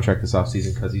huge contract this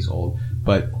offseason because he's old.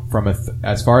 But from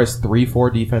as far as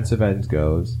 3-4 defensive ends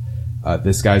goes,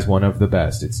 this guy's one of the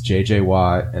best. It's J.J.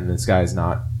 Watt, and this guy's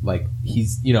not like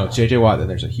he's J.J. Watt. Then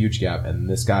there's a huge gap, and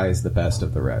this guy is the best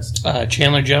of the rest.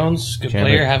 Chandler Jones, good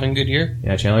player, having a good year.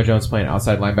 Yeah, Chandler Jones playing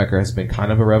outside linebacker has been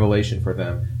kind of a revelation for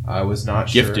them. I was not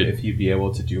sure if he'd be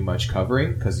able to do much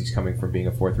covering because he's coming from being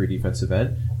a 4-3 defensive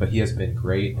end, but he has been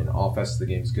great in all facets of the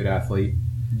game. He's a good athlete.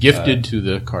 Gifted to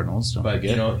the Cardinals, don't but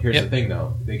forget. Here's the thing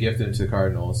though: they gifted him to the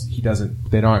Cardinals.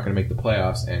 They're not going to make the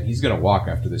playoffs, and he's going to walk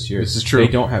after this year. This is true.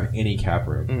 They don't have any cap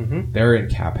room. Mm-hmm. They're in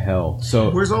cap hell.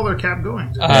 So where's all their cap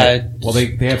going?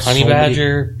 they have Honey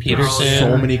Badger, Peterson,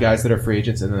 so many guys that are free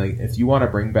agents, and then if you want to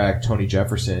bring back Tony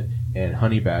Jefferson and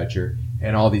Honey Badger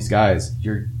and all these guys,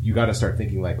 you got to start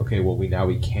thinking like, okay, well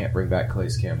we can't bring back Calais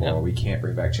Campbell, or we can't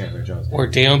bring back Chandler Jones, or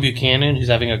Dayon Buchanan, who's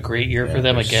having a great year for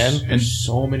them again. There's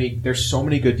so many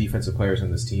good defensive players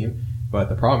on this team, but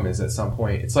the problem is at some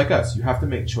point it's like us. You have to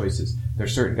make choices.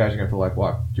 There's certain guys you're going to have to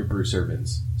walk your Bruce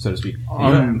Irvins, so to speak.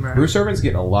 Bruce Irvin's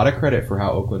getting a lot of credit for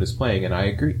how Oakland is playing, and I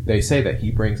agree. They say that he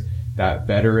brings that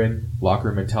veteran locker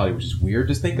room mentality, which is weird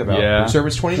to think about. Yeah. Bruce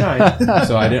Irvin's 29,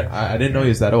 so I didn't know he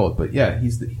was that old. But yeah,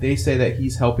 they say that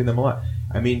he's helping them a lot.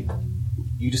 I mean,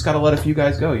 you just got to let a few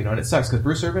guys go, and it sucks because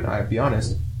Bruce Irvin, I'll be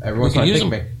honest, everyone's not thinking,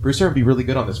 man, Bruce Irvin would be really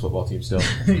good on this football team still.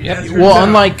 Well,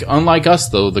 unlike us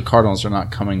though, the Cardinals are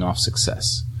not coming off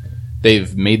success.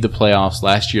 They've made the playoffs.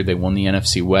 Last year they won the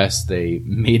NFC West. They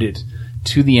made it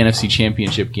to the NFC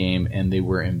Championship game, and they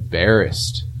were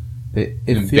embarrassed.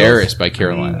 Embarrassed by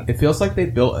Carolina. It feels like they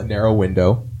built a narrow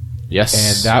window.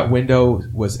 Yes. And that window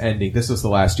was ending. This was the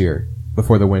last year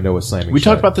before the window was slamming We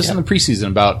shut. talked about this in the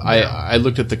preseason. I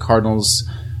looked at the Cardinals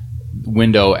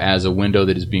window as a window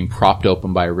that is being propped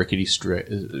open by a rickety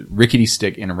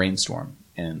stick in a rainstorm,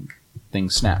 and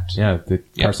things snapped. Yeah,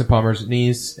 Carson Palmer's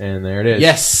knees, and there it is.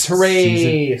 Yes,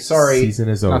 hooray! Season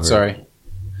is over. Not sorry.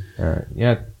 All right.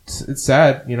 Yeah, it's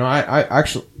sad. I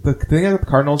actually, the thing about the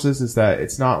Cardinals is that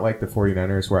it's not like the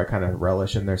 49ers where I kind of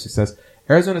relish in their success.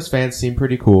 Arizona's fans seem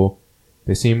pretty cool.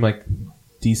 They seem like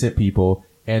decent people,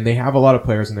 and they have a lot of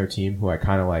players in their team who I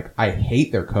kind of like. I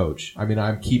hate their coach. I mean,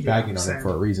 I keep bagging on him for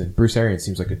a reason. Bruce Arians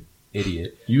seems like an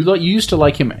idiot. You used to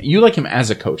like him. You like him as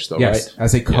a coach, though, Yes, right?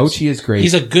 as a coach, he is great.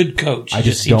 He's a good coach. He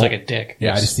just seems like a dick.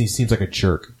 Yeah, he seems like a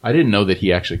jerk I didn't know that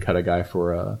he actually cut a guy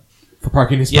for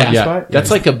parking his parking spot. That's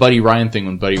like a Buddy Ryan thing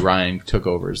when Buddy Ryan took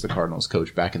over as the Cardinals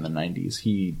coach back in the 90s.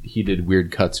 He did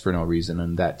weird cuts for no reason,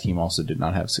 and that team also did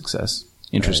not have success.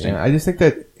 Interesting. I just think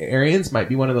that Arians might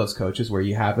be one of those coaches where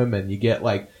you have him and you get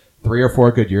like 3 or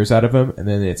 4 good years out of him, and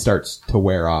then it starts to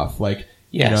wear off. Like,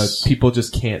 people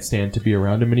just can't stand to be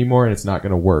around him anymore, and it's not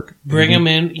going to work. Bring him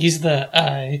in. He's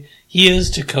he is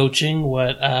to coaching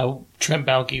what Trent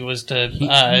Baalke was to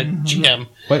GM.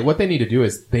 But what they need to do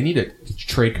is they need to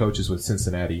trade coaches with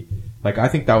Cincinnati. Like, I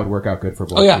think that would work out good for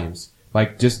both teams.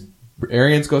 Like, just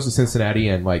Arians goes to Cincinnati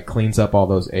and like cleans up all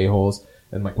those a-holes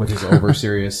and like with his over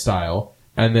serious style,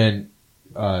 and then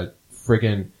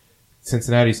friggin'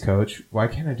 Cincinnati's coach. Why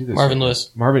can't I do this? Marvin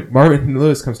Lewis. Marvin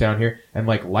Lewis comes down here and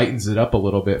like lightens it up a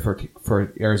little bit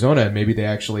for Arizona, and maybe they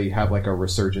actually have like a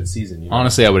resurgent season.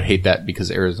 Honestly, I would hate that because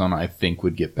Arizona, I think,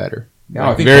 would get better. Yeah,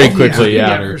 I think very quickly.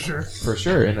 For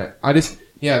sure. And I just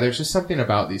there's just something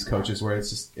about these coaches where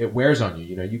it wears on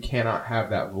you. You cannot have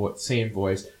that same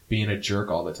voice being a jerk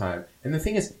all the time. And the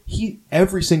thing is,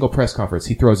 every single press conference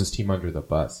he throws his team under the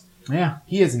bus. Yeah,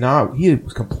 he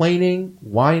was complaining,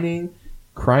 whining,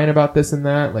 crying about this and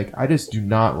that. Like, I just do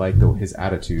not like his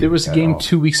attitude. There was a game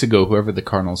 2 weeks ago, whoever the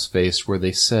Cardinals faced, where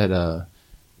they said,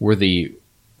 where the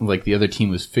other team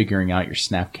was figuring out your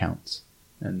snap counts.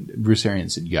 And Bruce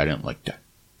Arians said, "Yeah, I didn't like that."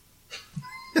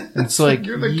 And it's like,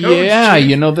 You're the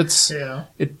coach, that's,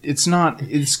 it's not,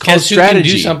 it's called Guess who strategy.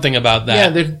 can do something about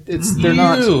that? Yeah, they're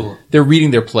not, they're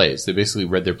reading their plays. They basically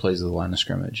read their plays of the line of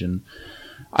scrimmage. And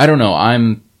I don't know,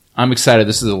 I'm excited.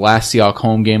 This is the last Seahawks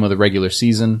home game of the regular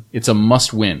season. It's a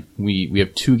must win. We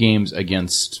have 2 games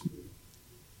against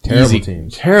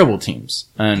terrible teams.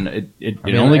 And it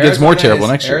only gets more terrible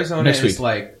next week. Arizona is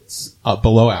like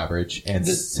below average, and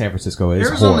San Francisco is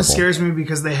Arizona horrible. scares me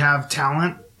because they have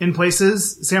talent in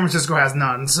places. San Francisco has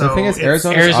none. So The thing is, it's-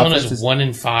 Arizona's offense Arizona's is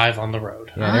 1-5 on the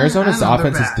road. Yeah, and Arizona's I don't know,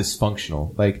 offense they're is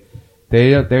dysfunctional. Like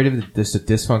they're just a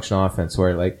dysfunctional offense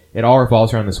where like it all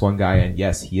revolves around this one guy. And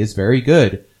yes, he is very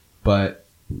good, but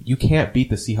you can't beat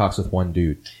the Seahawks with one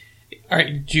dude. All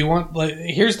right, do you want? Like,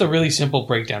 here's the really simple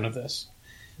breakdown of this.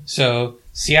 So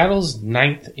Seattle's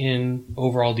 9th in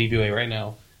overall DVOA right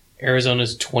now.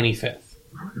 Arizona's 25th.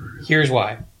 Here's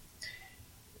why.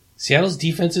 Seattle's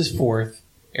defense is 4th.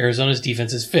 Arizona's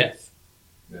defense is 5th.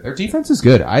 Their defense is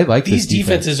good. I like These this defense.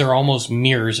 defenses are almost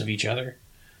mirrors of each other.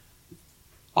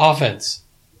 Offense,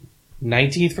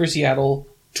 19th for Seattle,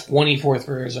 24th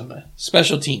for Arizona.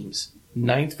 Special teams,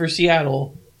 9th for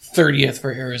Seattle, 30th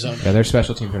for Arizona. Yeah, their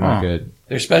special teams are not Huh. good.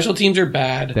 Their special teams are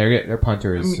bad. Their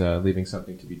punter is leaving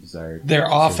something to be desired. Their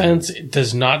offense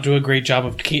does not do a great job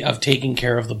of taking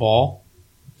care of the ball.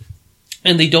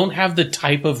 And they don't have the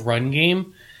type of run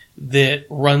game that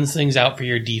runs things out for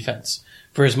your defense.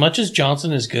 For as much as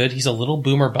Johnson is good, he's a little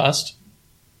boomer bust.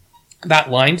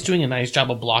 That line's doing a nice job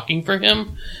of blocking for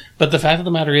him. But the fact of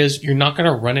the matter is, you're not going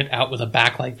to run it out with a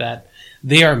back like that.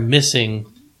 They are missing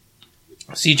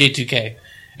CJ2K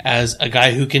as a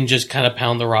guy who can just kind of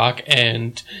pound the rock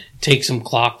and take some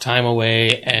clock time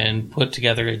away and put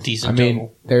together a decent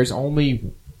total. There's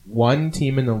only one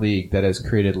team in the league that has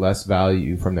created less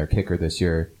value from their kicker this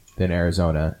year than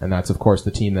Arizona, and that's of course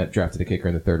the team that drafted a kicker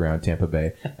in the 3rd round, Tampa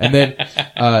Bay. And then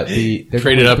there's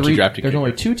Traded only up to draft a There's kicker.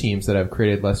 only 2 teams that have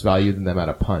created less value than them out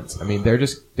of punts. I mean,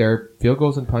 their field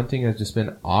goals and punting has just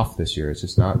been off this year. It's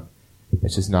just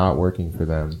not working for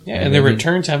them. Yeah, and their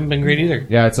returns haven't been great either.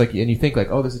 Yeah, it's like, and you think like,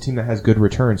 oh, this is a team that has good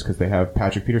returns because they have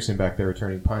Patrick Peterson back there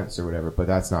returning punts or whatever, but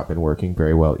that's not been working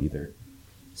very well either.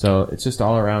 So it's just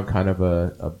all around kind of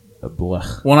a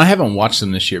blech. Well, and I haven't watched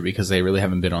them this year because they really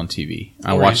haven't been on TV.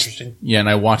 Interesting. And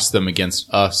I watched them against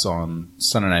us on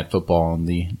Sunday Night Football on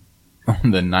the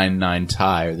 9-9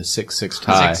 tie or the 6-6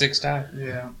 tie. 6-6 tie.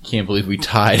 yeah. Can't believe we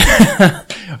tied.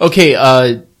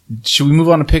 Okay, should we move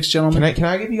on to picks, gentlemen? Can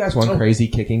I give you guys one crazy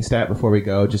kicking stat before we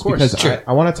go? Just course, because sure.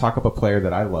 I want to talk up a player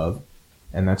that I love,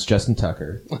 and that's Justin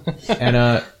Tucker.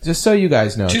 And just so you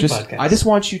guys know, 2 podcasts. I just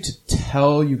want you to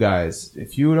tell you guys,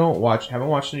 if you haven't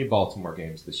watched any Baltimore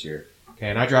games this year, okay,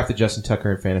 and I drafted Justin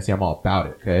Tucker in fantasy, I'm all about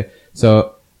it, okay?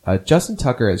 So Justin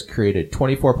Tucker has created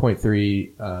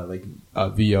 24.3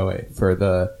 VOA for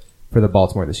the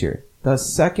Baltimore this year. The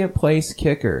second place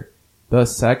kicker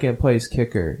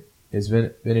is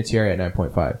Vinatieri at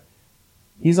 9.5.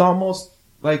 He's almost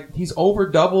he's over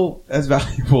double as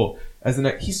valuable as the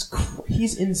next.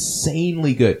 He's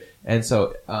insanely good. And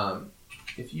so,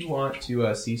 if you want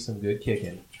to see some good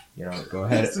kicking, go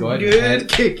ahead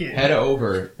Kicking. head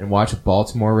over and watch a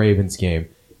Baltimore Ravens game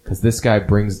because this guy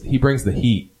brings the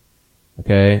heat.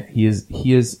 Okay, he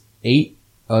is 8.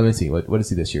 Let me see. What is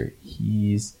he this year?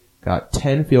 He's got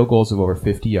 10 field goals of over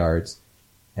 50 yards,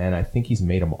 and I think he's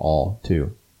made them all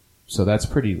too. So that's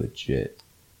pretty legit.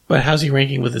 But how's he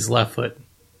ranking with his left foot?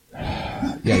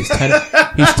 Yeah, he's 10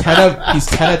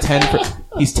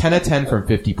 of 10 from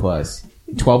 50 plus.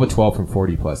 12 of 12 from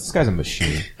 40 plus. This guy's a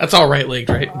machine. That's all right-legged,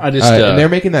 right? I just And they're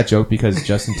making that joke because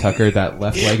Justin Tucker, that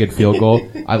left-legged field goal,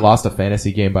 I lost a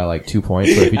fantasy game by 2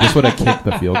 points. But if he just would have kicked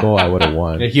the field goal, I would have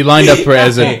won. he lined up for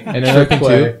as a And another thing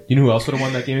too, you know who else would have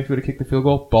won that game if he would have kicked the field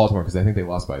goal? Baltimore, because I think they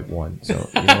lost by 1. So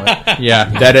you know what? yeah.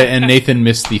 That and Nathan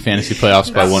missed the fantasy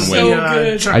playoffs by 1 So win.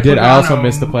 good. Chuck I did. I also Pagano,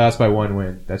 missed the playoffs by 1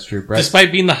 win. That's true. Brett.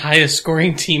 Despite being the highest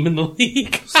scoring team in the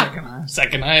league. Second highest.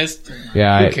 Second highest.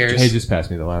 Yeah, Who cares? He just passed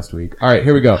me the last week. All right,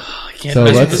 here we go. I can't So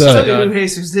imagine let's, this uh, is Somebody done. who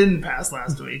Jesus didn't pass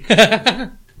last week.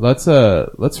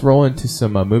 Let's roll into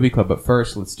some movie club, but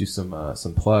first let's do some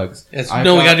plugs. Yes, I've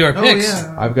no, we got- gotta do our Oh picks.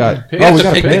 yeah. I've got. We have to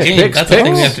got pick a the pick. game. That's the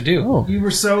thing we have to do. Oh. You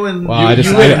were so in. Well, I just-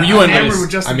 you I- went you went enamored with-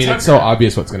 with Justin I mean, Tucker. it's so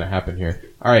obvious what's going to happen here.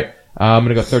 All right, I'm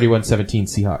going to go 31-17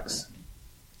 Seahawks.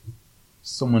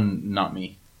 Someone, not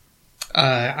me.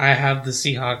 I have the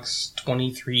Seahawks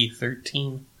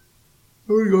 23-13.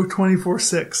 We're going to go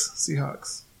 24-6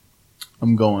 Seahawks.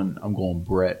 I'm going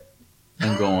Brett.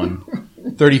 I'm going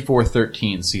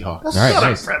 34-13 Seahawks. All right, Not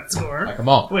nice. a Fred score. Like them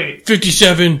all. Wait.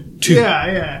 57-2.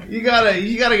 Yeah. You gotta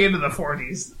get into the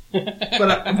 40s.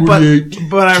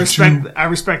 But I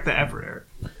respect the effort, Eric.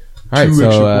 All right, 2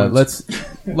 so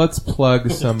extra let's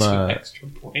plug some. 2 Oh extra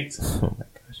points. my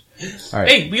gosh! All right,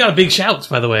 Hey, we got a big shouts,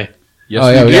 by the way. Yes, Oh,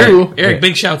 yeah, we we do. got- Eric,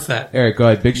 big shouts that. Eric, go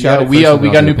ahead. Big shout Yeah, out. we first, and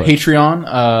got then a new I'll do the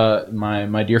plug. Patreon.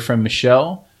 My dear friend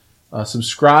Michelle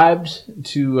subscribed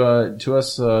to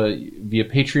us via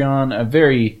Patreon. A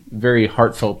very very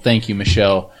heartfelt thank you,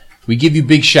 Michelle. We give you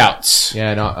big shouts.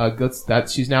 Yeah, no,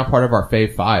 she's now part of our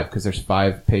Fave 5 because there's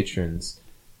 5 patrons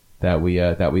that we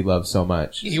love so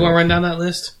much. You want to run down that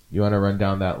list? You want to run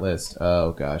down that list?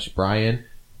 Oh gosh, Brian.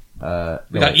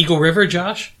 We got Eagle River,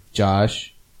 Josh,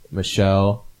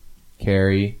 Michelle,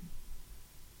 Carrie,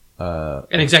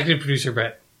 and executive producer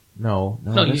Brett. No,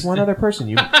 No, there's you- one other person.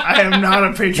 You. I am not a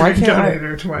Patreon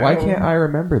donator to my Why own. can't I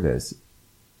remember this?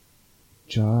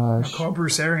 Josh. Call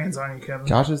Bruce Arians on you, Kevin.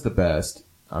 Josh is the best.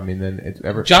 I mean, then it's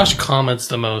ever. Josh comments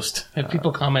the most. If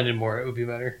people commented more, it would be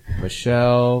better.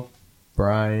 Michelle,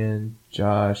 Brian,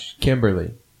 Josh,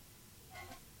 Kimberly.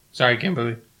 Sorry,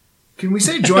 Kimberly. Can we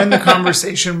say join the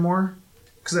conversation more?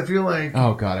 Because I feel like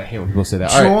Oh God, I hate when people say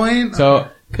that. All right, join. so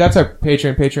that's our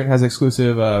Patreon. Patreon has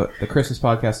exclusive. The Christmas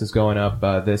podcast is going up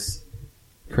this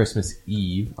Christmas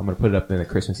Eve. I'm going to put it up in the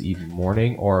Christmas Eve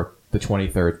morning or the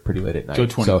 23rd, pretty late at night. Go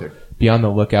 23rd. So be on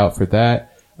the lookout for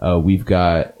that. We've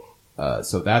got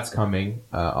so that's coming.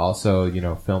 Also,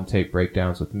 film tape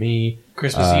breakdowns with me.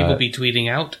 Christmas Eve will be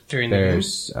tweeting out during the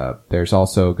news. There's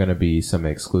also going to be some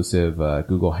exclusive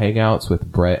Google Hangouts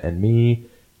with Brett and me,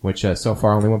 which so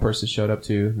far only one person showed up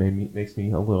to. Makes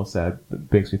me a little sad.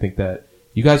 It makes me think that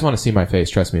you guys want to see my face.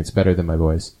 Trust me, it's better than my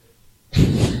voice.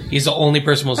 He's the only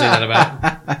person we'll say that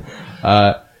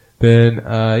about.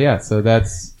 So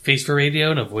that's Face for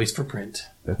radio and a voice for print.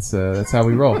 that's how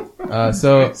we roll.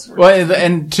 So Well,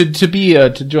 and to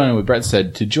join what Brett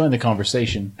said, to join the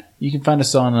conversation, you can find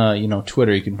us on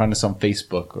Twitter. You can find us on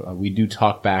Facebook. We do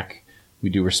talk back. We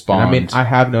do respond. I mean, I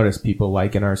have noticed people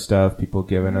liking our stuff, people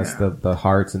giving us the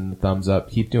hearts and the thumbs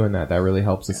up. Keep doing that. That really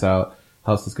helps us out,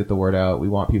 helps us get the word out. We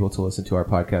want people to listen to our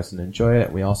podcast and enjoy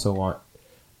it. We also want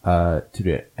to do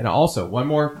it. And also, one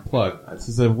more plug. This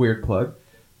is a weird plug,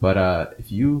 but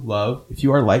if you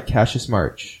are like Cassius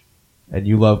March, and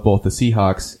you love both the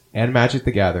Seahawks and Magic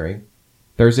the Gathering,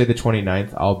 Thursday the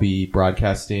 29th, I'll be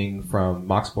broadcasting from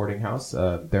Mox Boarding House,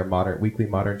 their weekly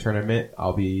modern tournament.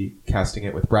 I'll be casting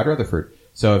it with Brad Rutherford.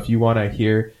 So if you want to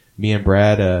hear me and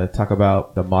Brad talk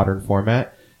about the modern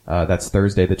format, that's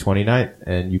Thursday the 29th,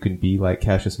 and you can be like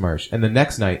Cassius Marsh. And the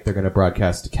next night, they're going to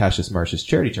broadcast Cassius Marsh's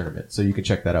charity tournament, so you can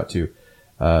check that out too.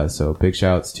 So big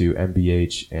shouts to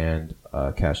MBH and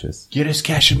Cassius. get us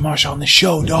Cash and Marsh on the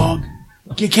show, dog.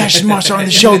 Get Cash and Marsh on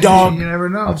the show, dog. You never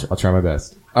know. I'll try my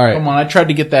best. All right. Come on, I tried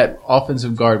to get that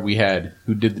offensive guard we had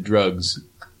who did the drugs.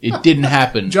 It didn't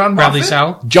happen. John Bradley Moffat?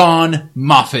 Sal. John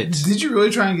Moffat. Did you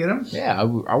really try and get him? Yeah,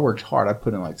 I worked hard. I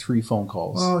put in like 3 phone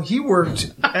calls. Well, he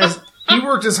worked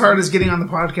as hard as getting on the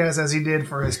podcast as he did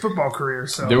for his football career.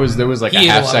 So There was like He a ate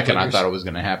a half lot of second I boogers. thought it was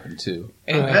going to happen too.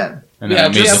 I Anyway, bet. And Yeah, then I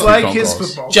made just the Just 3 like phone his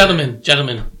calls. football.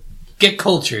 gentlemen, get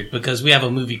cultured because we have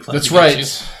a movie club. That's to get right.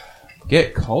 to.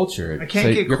 Get cultured. I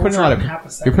can't get you're putting cultured a lot in of half a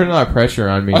second. you're putting a lot of pressure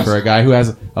on me for a guy who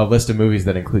has a list of movies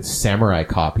that includes Samurai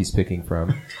Cop. He's picking from.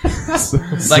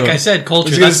 Like I said, culture. I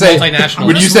was gonna That's say, multinational.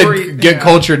 when you just said worried- get yeah.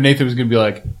 cultured, Nathan was going to be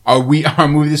like, our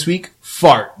movie this week?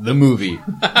 Fart, the movie.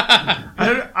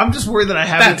 I'm just worried that I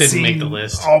haven't didn't seen make the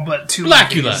list. all but 2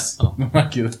 Blackula. movies. Oh,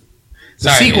 Blackula. The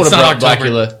Sorry, sequel it's to not October.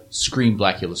 Blackula, Scream,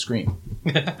 Blackula, Scream.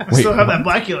 I still have that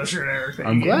Blackula shirt, Eric. that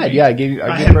I'm you gave glad. me. Yeah, I gave you.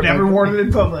 I gave have Brett never my- worn it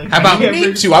in public. How about I can't You need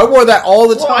bring- to. I wore that all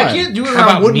the Well, time. I can't do it How around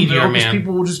about Woodinville Meteor because Man?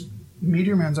 people will just...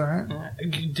 Meteor Man's alright.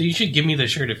 You should give me the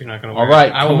shirt if you're not going to wear All right,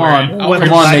 it. I will come wear on. it. I'll What, wear the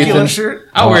Come on, Blackula Nathan. shirt?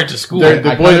 I'll wear it to school. The boys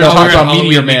I'll are wear talking it about Halloween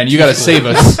Meteor week Man. to You got to school. save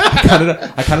us.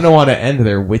 I kind of don't want to end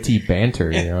their witty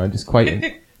banter. I'm just quite.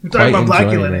 We're talking about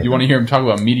enjoying Blackula. it. You want to hear him talk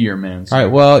about Meteor Man? All right.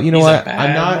 Well, you know He's a what?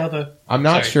 bad I'm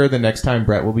not Sorry. sure the next time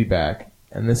Brett will be back,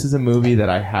 and this is a movie that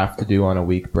I have to do on a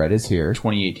week Brett is here.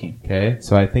 2018. Okay,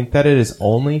 so I think that it is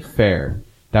only fair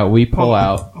that we pull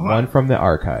out one from the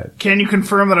archive. Can you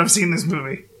confirm that I've seen this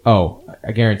movie? Oh,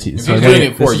 I guarantee. So he's again,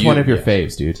 doing it for this is you, one of your yeah.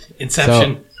 faves, dude.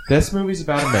 Inception. So, this movie's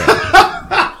about a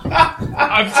man.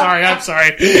 I'm sorry. That's a.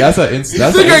 That's I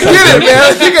get it, man.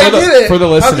 I think I get it. For the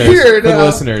I'm listeners, here for the now.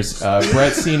 listeners,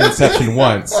 Brett's seen Inception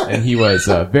once, and he was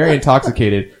very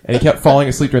intoxicated, and he kept falling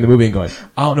asleep during the movie and going,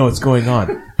 "I don't know what's going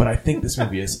on, but I think this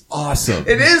movie is awesome."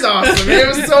 It is awesome. It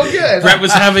was so good. Brett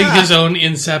was having his own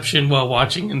Inception while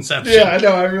watching Inception. Yeah, I know.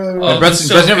 I really was. Oh, Brett's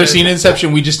so never good. seen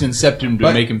Inception. We just incepted him to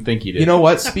But, make him think he did. You know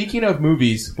what? Speaking of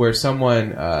movies where someone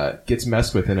gets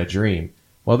messed with in a dream,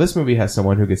 well, this movie has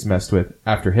someone who gets messed with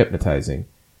after hypnotizing.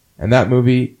 And that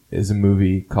movie is a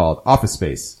movie called Office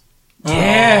Space. Oh,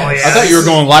 yeah. I thought you were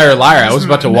going liar, liar. I was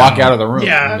about to walk out of the room.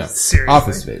 Yeah, No. seriously.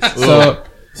 Office Space.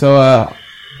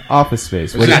 Office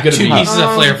Space. We got Good two movie. pieces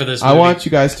of flair for this I movie. want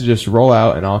you guys to just roll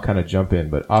out and I'll kind of jump in.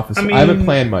 But I haven't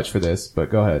planned much for this, but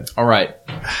go ahead. All right.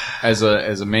 As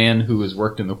a man who has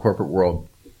worked in the corporate world,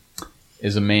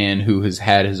 is a man who has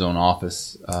had his own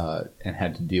office and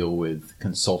had to deal with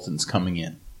consultants coming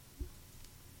in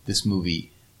this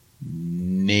movie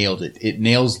nailed it. It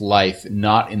nails life,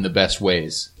 not in the best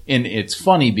ways. And it's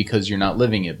funny because you're not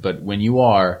living it, but when you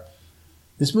are,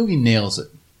 this movie nails it.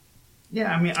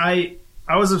 Yeah, I mean, I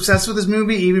was obsessed with this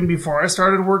movie even before I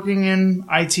started working in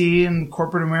IT and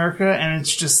corporate America, and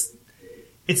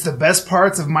it's the best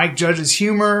parts of Mike Judge's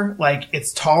humor. Like,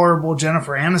 it's tolerable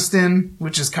Jennifer Aniston,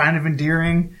 which is kind of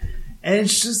endearing. And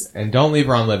it's just... And don't leave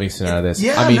Ron Livingston out of this.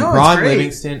 Yeah, I mean, no, it's Ron great.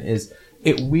 Livingston is...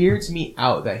 It weirds me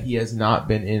out that he has not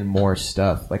been in more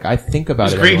stuff. Like, I think about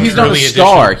He's it. great. every He's once in a not a Early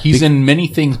star. edition. He's in many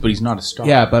things, but he's not a star.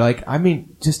 Yeah, but like, I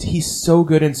mean, just he's so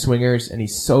good in Swingers and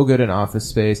he's so good in Office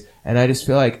Space, and I just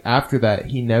feel like after that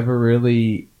he never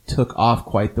really took off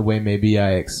quite the way maybe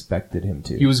I expected him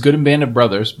to. He was good in Band of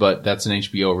Brothers, but that's an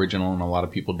HBO original, and a lot of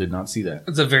people did not see that.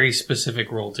 It's a very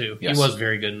specific role too. Yes. He was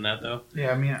very good in that though. Yeah,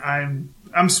 I mean,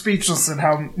 I'm speechless at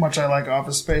how much I like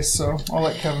Office Space, so I'll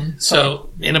let Kevin... So,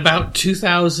 in about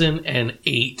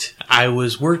 2008, I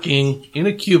was working in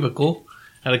a cubicle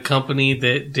at a company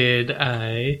that did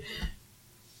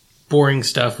boring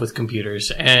stuff with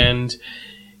computers. And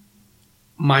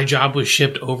my job was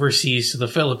shipped overseas to the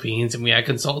Philippines, and we had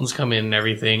consultants come in and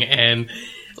everything. And,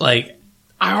 like,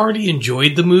 I already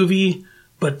enjoyed the movie,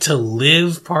 but to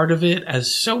live part of it,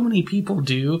 as so many people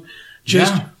do,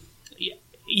 just... Yeah.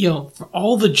 You know,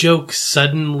 all the jokes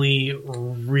suddenly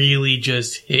really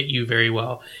just hit you very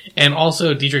well. And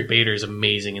also, Diedrich Bader is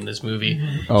amazing in this movie.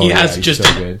 Oh, he yeah, has he's just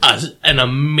so good. an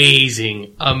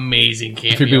amazing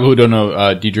cameo. For people who don't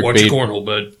know, Diedrich Watch your Bader, cornhole,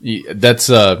 bud. that's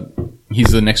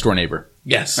he's the next door neighbor,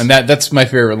 Yes. and that's my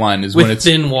favorite line is with when it's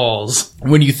thin walls.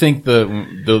 when you think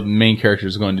the main character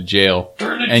is going to jail,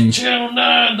 Turn it to and Channel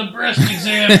 9, the breast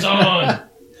exam's on.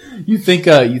 you think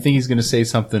he's going to say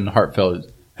something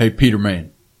heartfelt. Hey, Peter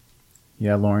Main.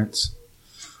 Yeah, Lawrence.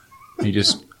 You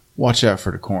just watch out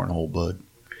for the cornhole, bud.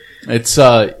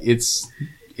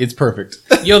 It's perfect.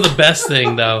 Yo, the best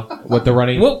thing, though. What the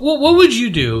running... What would you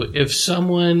do if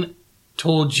someone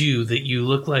told you that you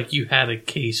looked like you had a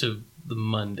case of the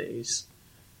Mondays?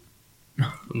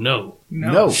 No.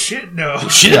 No. Shit, no.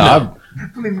 Shit, Yeah, no. I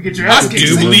believe we get your ass I kicked.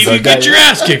 do believe you That- got your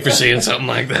ass kicked for saying something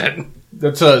like that.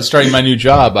 that's starting my new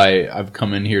job. I've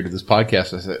come in here to this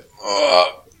podcast. I said,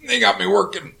 they got me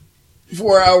working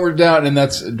 4 hours down, and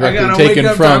that's I directly gotta wake taken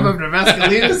up drive up from. to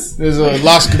Vascalitas. There's a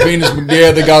Las Cabinas.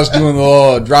 Yeah, the guy's doing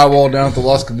the drywall down at the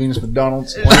Las Cabinas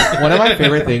McDonald's. One of my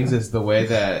favorite things is the way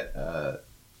that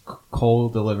Cole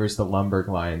delivers the Lumberg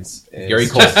lines. Gary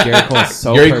Cole. Gary Cole is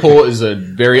so Gary perfect. Cole is a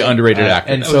very underrated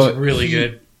actor. and That so was really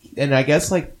good. And I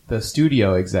guess like the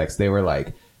studio execs, they were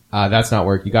like, that's not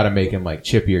work. You got to make him like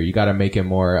chippier. You got to make him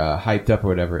more hyped up or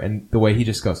whatever. And the way he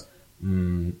just goes,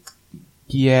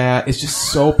 yeah, it's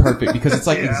just so perfect because it's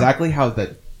like Yeah. exactly how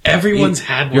the Everyone's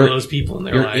had one your- of those people in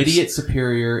their your lives. idiot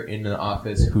superior in the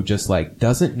office who just like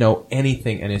doesn't know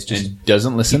anything and is just and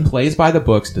doesn't he listen. plays by the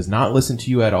books, does not listen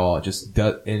to you at all, just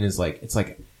does, and is like, it's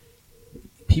like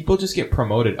people just get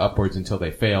promoted upwards until they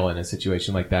fail in a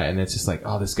situation like that, and it's just like,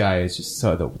 oh, this guy is just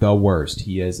so the worst.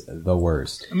 He is the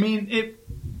worst. I mean,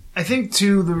 I think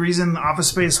too the reason Office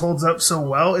Space holds up so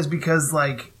well is because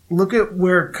like look at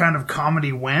where kind of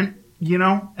comedy went, you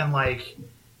know, and like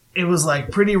it was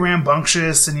like pretty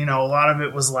rambunctious, and you know a lot of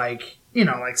it was like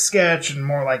like sketch and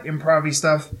more like improv-y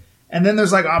stuff, and then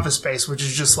there's like Office Space, which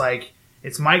is just like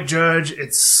it's Mike Judge,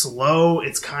 it's slow,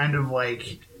 it's kind of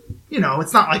like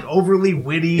it's not like overly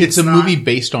witty. It's a not- movie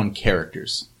based on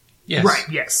characters, Yes. right?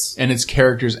 Yes. and it's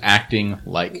characters acting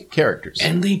like characters.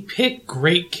 And they pick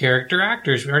great character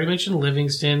actors. We already mentioned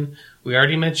Livingston. We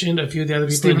already mentioned a few of the other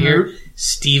people Stephen in here. Root.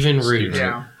 Stephen Root.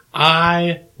 Yeah.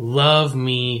 I love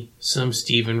me some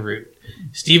Stephen Root.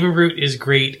 Stephen Root is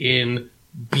great in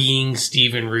being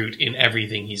Stephen Root in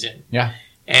everything he's in. Yeah.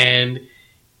 And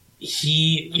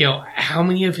he, how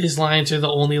many of his lines are the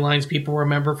only lines people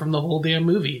remember from the whole damn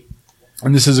movie?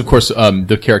 And this is, of course,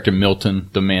 the character Milton,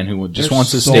 the man who just There's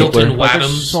wants a so- stapler. Milton Like, Wadhams.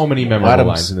 there's so many memorable Wadhams.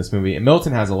 lines in this movie, and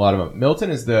Milton has a lot of them.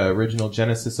 Milton is the original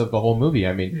genesis of the whole movie.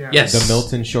 I mean, Yeah. Yes. the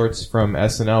Milton shorts from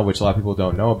SNL, which a lot of people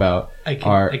don't know about, I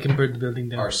are can burn the building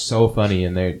down. are so funny,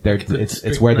 and they're it's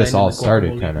Strict where this line in all the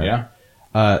started, cornhole. kind of.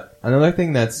 Yeah. Another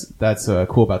thing that's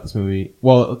cool about this movie.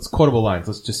 Well, it's quotable lines.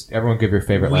 Let's just everyone give your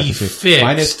favorite We lines. fixed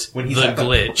Mine is when he's the at the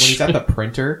glitch. when he's at the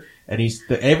printer and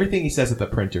everything he says at the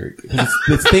printer. 'Cause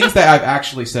it's things that I've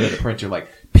actually said at the printer, like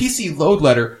PC load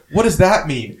letter. What does that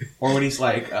mean? Or when he's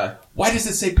like, why does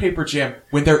it say paper jam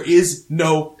when there is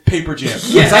no paper jam?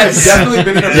 Because I have definitely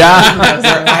been in a Yeah.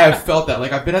 where I have felt that.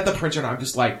 Like I've been at the printer and I'm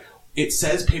just like, it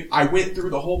says paper. I went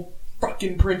through the whole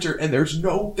fucking printer and there's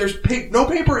no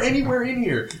paper anywhere in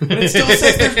here, and it still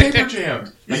says there's paper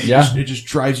jams. Like, Yeah. it just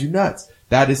drives you nuts.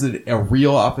 That is a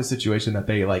real office situation that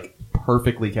they like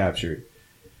perfectly captured.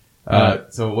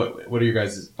 So what are your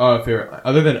guys' favorite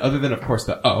other than of course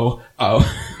the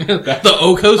The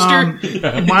O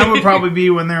coaster? Mine would probably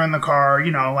be when they're in the car,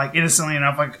 like innocently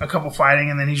enough, like a couple fighting,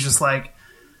 and then he's just like,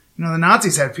 the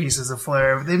Nazis had pieces of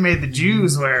flair, but they made the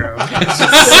Jews wear them.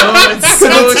 It's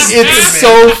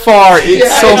so far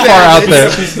out there.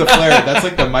 Pieces of flair. That's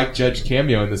like the Mike Judge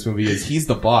cameo in this movie. He's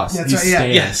the boss. That's He's right, yeah.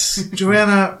 Stan. Yes.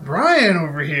 Joanna Bryan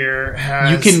over here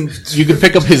has... You can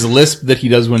pick up his lisp that he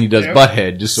does when he does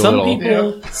Butthead. Just a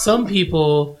little. Some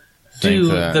people do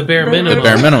Think the bare minimum. The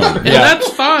bare minimum. And that's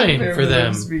fine for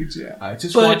them. Speech, yeah. I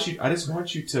just But-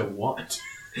 want you to want.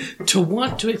 To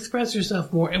want to express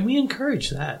yourself more, and we encourage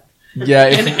that. Yeah.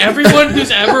 And everyone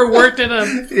who's ever worked in a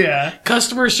Yeah.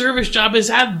 customer service job has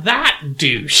had that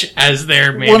douche as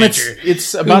their Well, manager.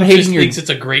 it's who about just hating your. thinks it's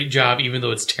a great job, even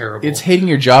though it's terrible. It's hating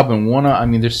your job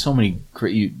and there's so many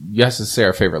great. You have to say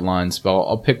our favorite lines, but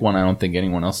I'll pick one I don't think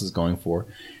anyone else is going for.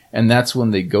 And that's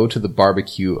when they go to the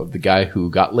barbecue of the guy who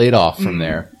got laid off from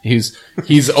there. He's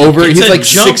over. It's he's a like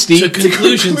jump 60. to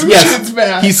conclusions.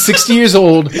 Yes, he's 60 years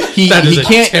old. He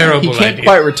can't terrible idea.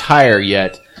 quite retire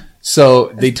yet.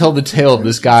 So they tell the tale of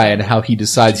this guy and how he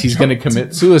decides he's going to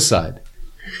commit suicide.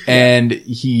 And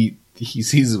he sees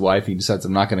his wife. He decides,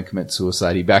 I'm not going to commit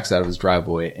suicide. He backs out of his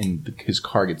driveway and his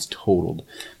car gets totaled.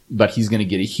 But he's going to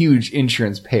get a huge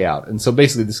insurance payout. And so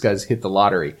basically this guy's hit the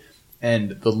lottery.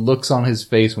 And the looks on his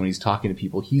face when he's talking to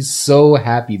people, he's so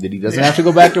happy that he doesn't have to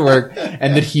go back to work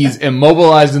and that he's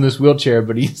immobilized in this wheelchair.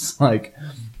 But he's like,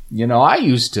 I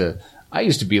used to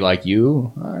be like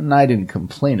you, and I didn't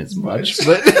complain as much.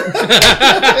 But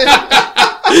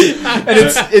and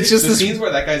it's just The this. scenes where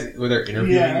they're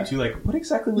interviewing Yeah. you too, like, what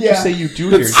exactly would you say you do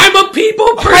here? I'm a people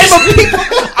person.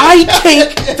 I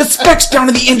take the specs down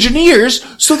to the engineers,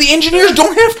 so the engineers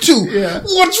don't have to. Yeah.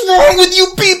 What's wrong with you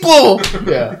people?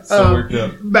 Yeah. So worked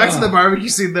up. Back to the barbecue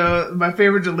scene, though, my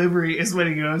favorite delivery is when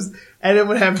he goes, and it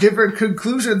would have different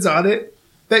conclusions on it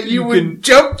that you would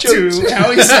jump to.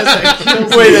 How he says that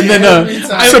kills Wait, me and then every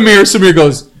time. Samir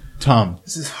goes, Tom,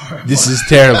 This is horrible. this is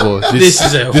terrible. This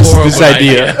is a horrible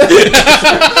idea.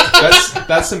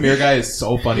 That Samir guy is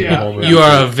so funny in the whole movie. You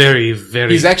are a very,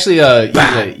 very... He's actually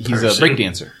he's a person.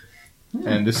 breakdancer.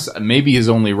 And this may be his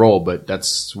only role, but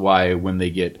that's why when they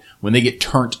get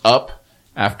turned up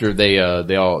after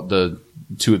the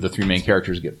two of the three main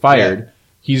characters get fired,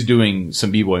 he's doing some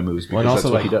b-boy moves because and also,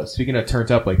 that's what he does. Speaking of turned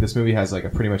up, this movie has a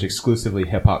pretty much exclusively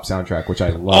hip hop soundtrack, which I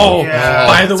love. Oh, Yeah.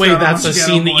 by the It's way, got a that's bunch a of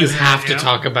scene that you Ghetto Boys in have it, to yeah.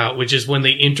 talk about, which is when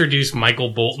they introduce Michael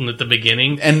Bolton at the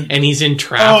beginning, And- he's in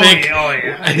traffic, Oh,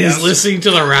 yeah. and he's listening to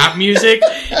the rap music,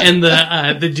 and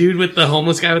the dude with the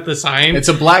homeless guy with the sign. It's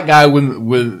a black guy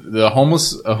with a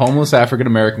homeless African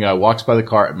American guy walks by the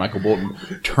car, and Michael Bolton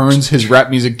turns his rap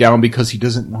music down because he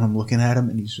doesn't want him looking at him,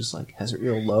 and he's just like has it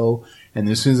real low. And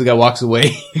as soon as the guy walks away,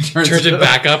 he turns it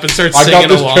back up and starts I singing got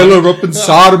this along. killer up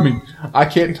inside of me. I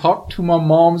can't talk to my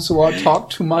mom, so I talk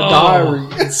to my diary.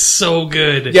 It's so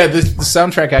good. Yeah, the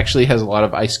soundtrack actually has a lot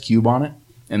of Ice Cube on it,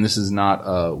 and this is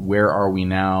not Where Are We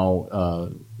Now?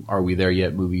 Are We There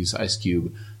Yet? Movies, Ice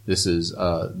Cube. This is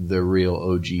the real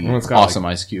OG, Well, it's got, awesome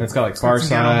Ice Cube. It's got got some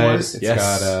Ghetto Farside. Boys. It's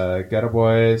Yes. got Ghetto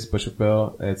Boys, Bushwick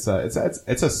Bill. It's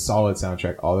a solid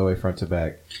soundtrack all the way front to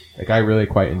back. I really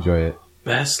quite enjoy it.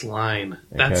 Best line.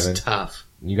 Hey, That's Kevin. tough.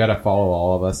 You got to follow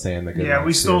all of us saying the good. Yeah, ones,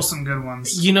 we too. stole some good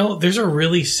ones. You know, there's a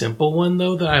really simple one,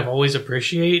 though, that I've always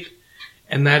appreciate,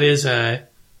 and that is,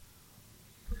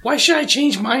 why should I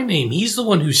change my name? He's the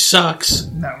one who sucks.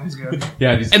 That one's good.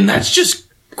 Yeah, these- And that's just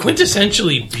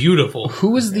quintessentially beautiful.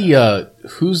 Who is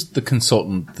who's the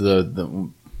consultant?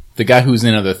 The guy who's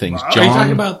in other things? Are Are you talking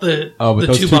John about the but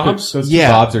those two two, Bobs? Those Yeah.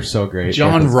 two Bobs are so great.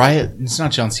 John Yeah, Riot. It's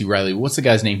not John C. Riley. What's the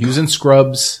guy's name? He was in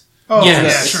Scrubs. Oh, Yes. yeah,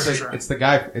 it's, sure. it's the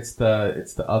guy. It's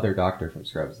the other doctor from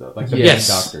Scrubs though, like the Yes.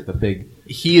 main doctor, the big.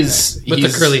 He is With he the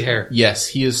is- curly hair. Yes,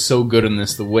 he is so good in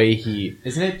this. The way he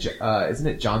Isn't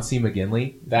it John C.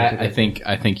 McGinley? that I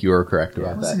think you are correct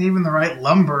about that. Wasn't even the right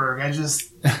Lumberg. I just...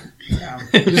 Yeah.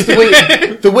 Just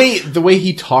the way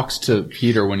he talks to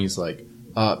Peter when he's like,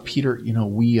 Peter,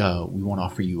 we want to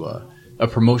offer you a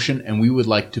promotion, and we would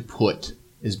like to put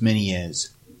as many as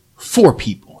 4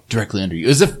 people directly under you,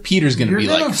 as if Peter's going to You're be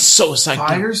gonna like so psyched.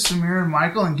 Fire Samir and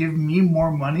Michael and give me more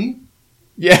money?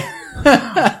 Yeah,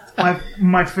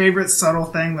 My favorite subtle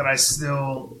thing that I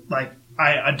still,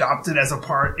 I adopted as a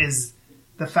part is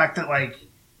the fact that,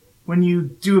 when you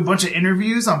do a bunch of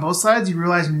interviews on both sides, you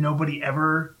realize nobody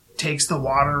ever takes the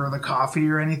water or the coffee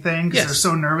or anything because Yes. they're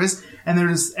so nervous,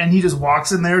 and he just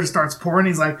walks in there and starts pouring.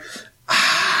 He's like,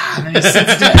 And then he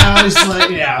sits down. He's like,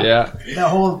 Yeah.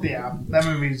 That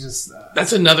movie is just.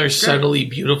 That's another subtly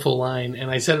beautiful line, and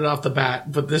I said it off the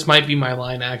bat, but this might be my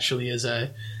line actually, is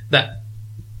that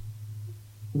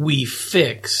we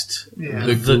fixed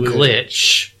the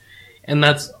glitch. And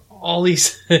that's all he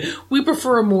said. We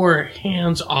prefer a more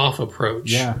hands-off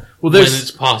approach when it's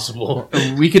possible.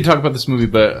 We could talk about this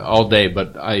movie all day,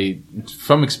 but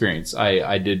from experience,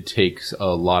 I did take a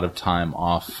lot of time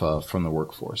off from the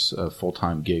workforce,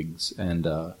 full-time gigs, and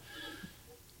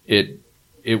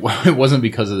it wasn't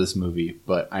because of this movie,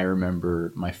 but I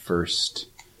remember my first,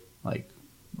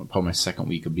 probably my second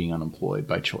week of being unemployed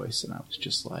by choice, and I was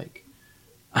just like,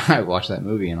 I watched that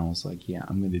movie, and I was like, yeah,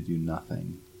 I'm going to do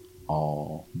nothing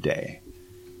all day,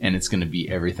 and it's going to be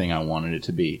everything I wanted it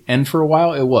to be. And for a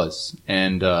while it was,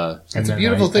 and it's a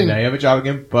beautiful thing. And now you have a job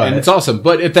again, and it's awesome.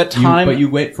 But at that time, you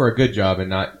went for a good job and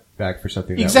not back for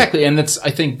something exactly. And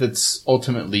I think that's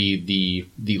ultimately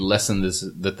the lesson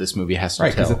that this movie has to tell.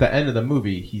 Right, because at the end of the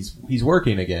movie, he's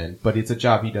working again, but it's a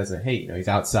job he doesn't hate. He's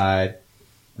outside.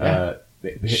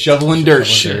 Shoveling dirt.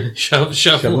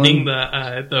 Shoveling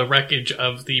the wreckage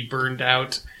of the burned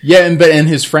out. Yeah, and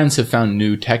his friends have found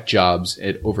new tech jobs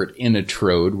over at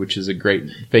Inatrode, which is a great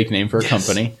fake name for a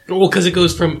company. Well, because it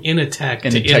goes from Initech to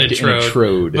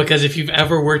Inatrode. Because if you've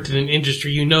ever worked in an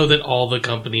industry, you know that all the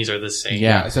companies are the same.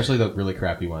 Yeah, especially the really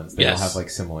crappy ones. They all have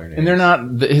similar names. And they're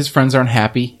not. His friends aren't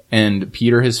happy, and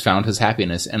Peter has found his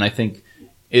happiness. And I think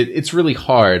it's really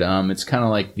hard. It's kind of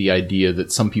like the idea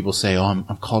that some people say, "Oh,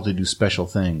 I'm called to do special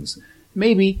things."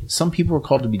 Maybe some people are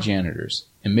called to be janitors,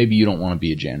 and maybe you don't want to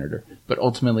be a janitor. But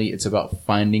ultimately, it's about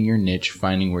finding your niche,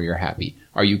 finding where you're happy.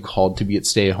 Are you called to be a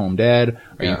stay-at-home dad?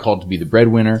 Are you called to be the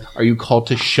breadwinner? Are you called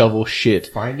to shovel shit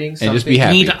finding and just be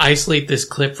happy? We need to isolate this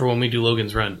clip for when we do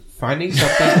Logan's Run. Finding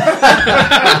something.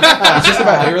 It's just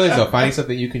about it really is though. Finding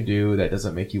something you can do that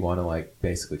doesn't make you want to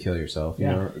basically kill yourself. You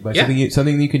know, but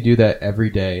something you can do that every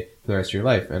day for the rest of your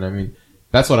life. And I mean,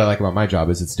 that's what I like about my job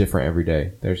is it's different every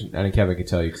day. I think Kevin can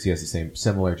tell you because he has the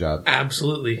similar job.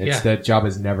 Absolutely, That job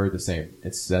is never the same.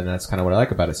 And that's kind of what I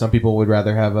like about it. Some people would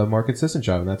rather have a more consistent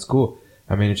job, and that's cool.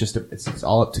 I mean, it's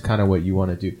all up to kind of what you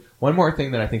want to do. One more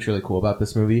thing that I think is really cool about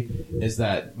this movie is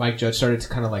that Mike Judge started to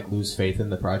kind of lose faith in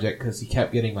the project because he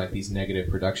kept getting these negative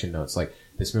production notes, like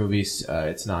this movie's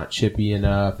it's not chippy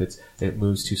enough, it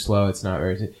moves too slow, it's not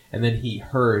very. And then he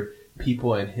heard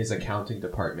people in his accounting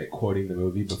department quoting the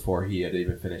movie before he had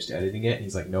even finished editing it, and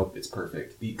he's like, "Nope, it's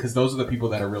perfect," because those are the people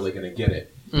that are really going to get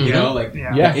it. Mm-hmm. You know,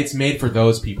 it's made for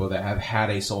those people that have had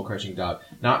a soul crushing job,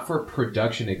 not for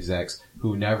production execs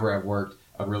who never have worked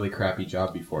a really crappy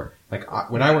job before.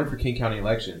 When I worked for King County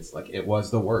Elections, it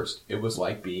was the worst. It was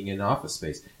like being in office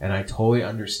space, and I totally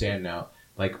understand now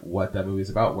what that movie is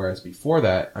about. Whereas before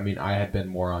that, I mean, I had been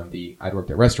more on I'd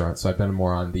worked at restaurants, so I'd been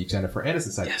more on the Jennifer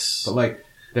Aniston side. Yes, but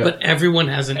but everyone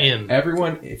has an in.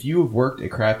 Everyone, if you have worked a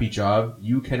crappy job,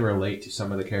 you can relate to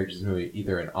some of the characters in the movie,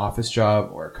 either an office job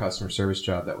or a customer service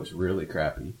job that was really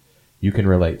crappy. You can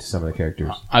relate to some of the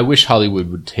characters. I wish Hollywood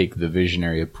would take the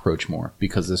visionary approach more,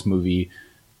 because this movie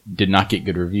did not get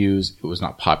good reviews. It was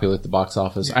not popular at the box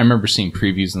office. Yeah. I remember seeing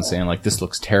previews and saying, this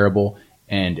looks terrible.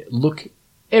 And look,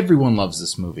 everyone loves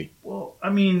this movie. Well,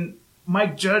 I mean,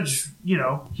 Mike Judge,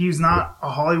 he's not a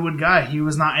Hollywood guy. He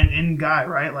was not an in guy,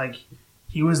 right?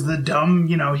 He was the dumb,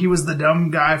 he was the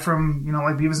dumb guy from,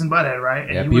 Beavis and Butthead, right?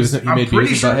 And he made Beavis and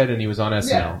Butthead, and he was on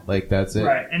SNL. Yeah. That's it.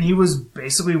 Right. And he was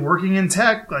basically working in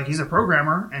tech. He's a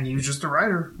programmer, and he was just a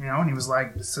writer, and he was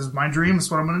like, this is my dream. This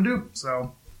is what I'm going to do.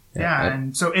 So,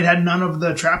 and so it had none of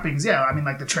the trappings. Yeah, I mean,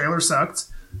 the trailer sucked.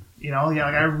 I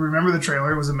remember the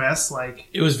trailer. It was a mess.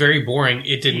 It was very boring.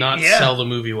 It did not sell the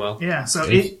movie well. Yeah, so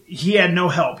he had no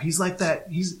help. He's like that.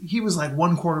 He was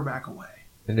one quarterback away.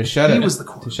 And to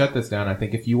shut this down, I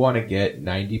think if you want to get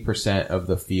 90% of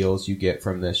the feels you get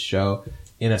from this show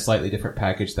in a slightly different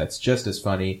package that's just as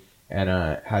funny and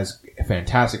has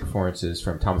fantastic performances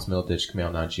from Thomas Middleditch,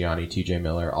 Kumail Nanjiani, T.J.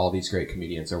 Miller, all these great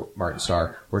comedians, or Martin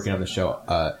Starr working on the show.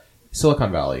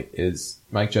 Silicon Valley is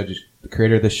Mike Judge, the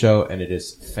creator of the show, and it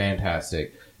is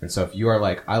fantastic. And so if you are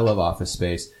I love Office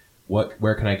Space,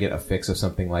 where can I get a fix of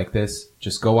something like this?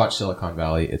 Just go watch Silicon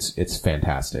Valley. It's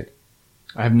fantastic.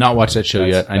 I have not watched that show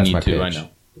yet. I need to. Pitch. I know.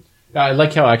 I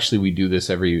like how actually we do this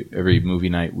every movie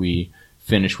night. We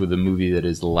finish with a movie that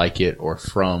is like it or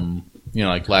from,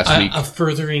 last week. A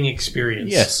furthering experience.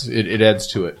 Yes, it adds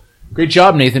to it. Great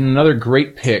job, Nathan. Another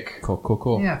great pick.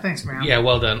 Cool. Yeah, thanks, man. Yeah,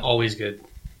 well done. Always good.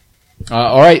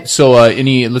 All right, so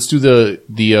let's do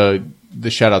the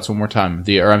shout outs one more time.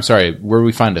 Where do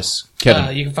we find us?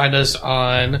 Kevin. You can find us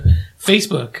on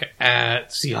Facebook at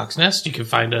Seahawks Nest. You can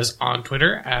find us on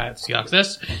Twitter at Seahawks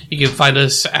Nest. You can find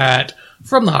us at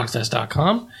from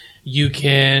thehawksnest.com. You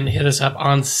can hit us up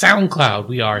on SoundCloud.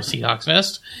 We are Seahawks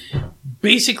Nest.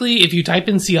 Basically, if you type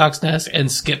in Seahawks Nest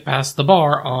and skip past the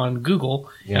bar on Google,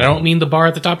 and I don't mean the bar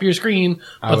at the top of your screen,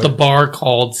 but the bar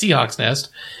called Seahawks Nest,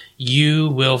 you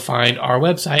will find our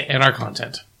website and our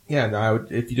content. Yeah, no,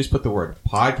 if you just put the word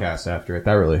podcast after it,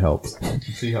 that really helps.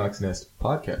 Seahawks Nest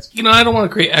podcast. I don't want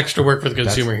to create extra work for the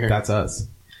consumer here. That's us.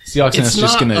 Seahawks It's Nest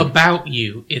just not gonna. about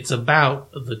you. It's about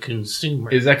the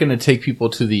consumer. Is that going to take people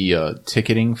to the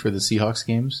ticketing for the Seahawks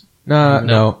games?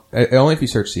 No. Only if you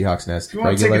search Seahawks Nest. If you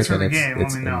want regular, tickets for the then game, let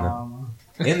it's me know.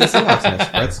 in the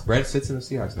Seahawks Nest. Brett sits in the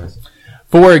Seahawks Nest.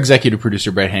 For executive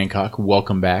producer Brett Hancock,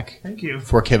 welcome back. Thank you.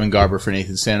 For Kevin Garber, for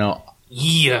Nathan Sano,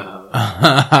 Yeah.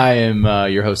 I am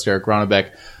your host, Eric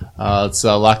Ronnebeck. Let's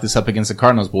lock this up against the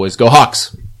Cardinals, boys. Go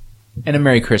Hawks! And a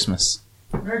Merry Christmas.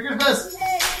 Merry Christmas.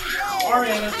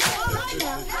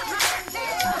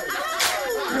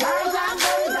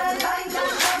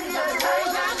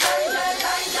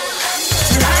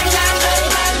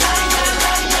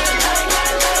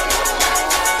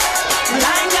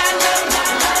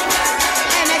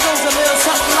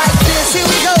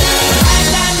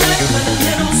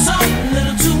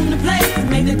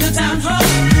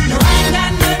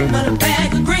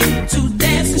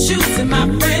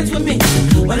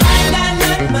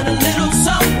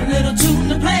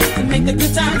 Make the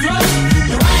good times roll.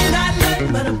 No, I ain't got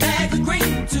nothing but a bag of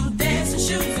green, 2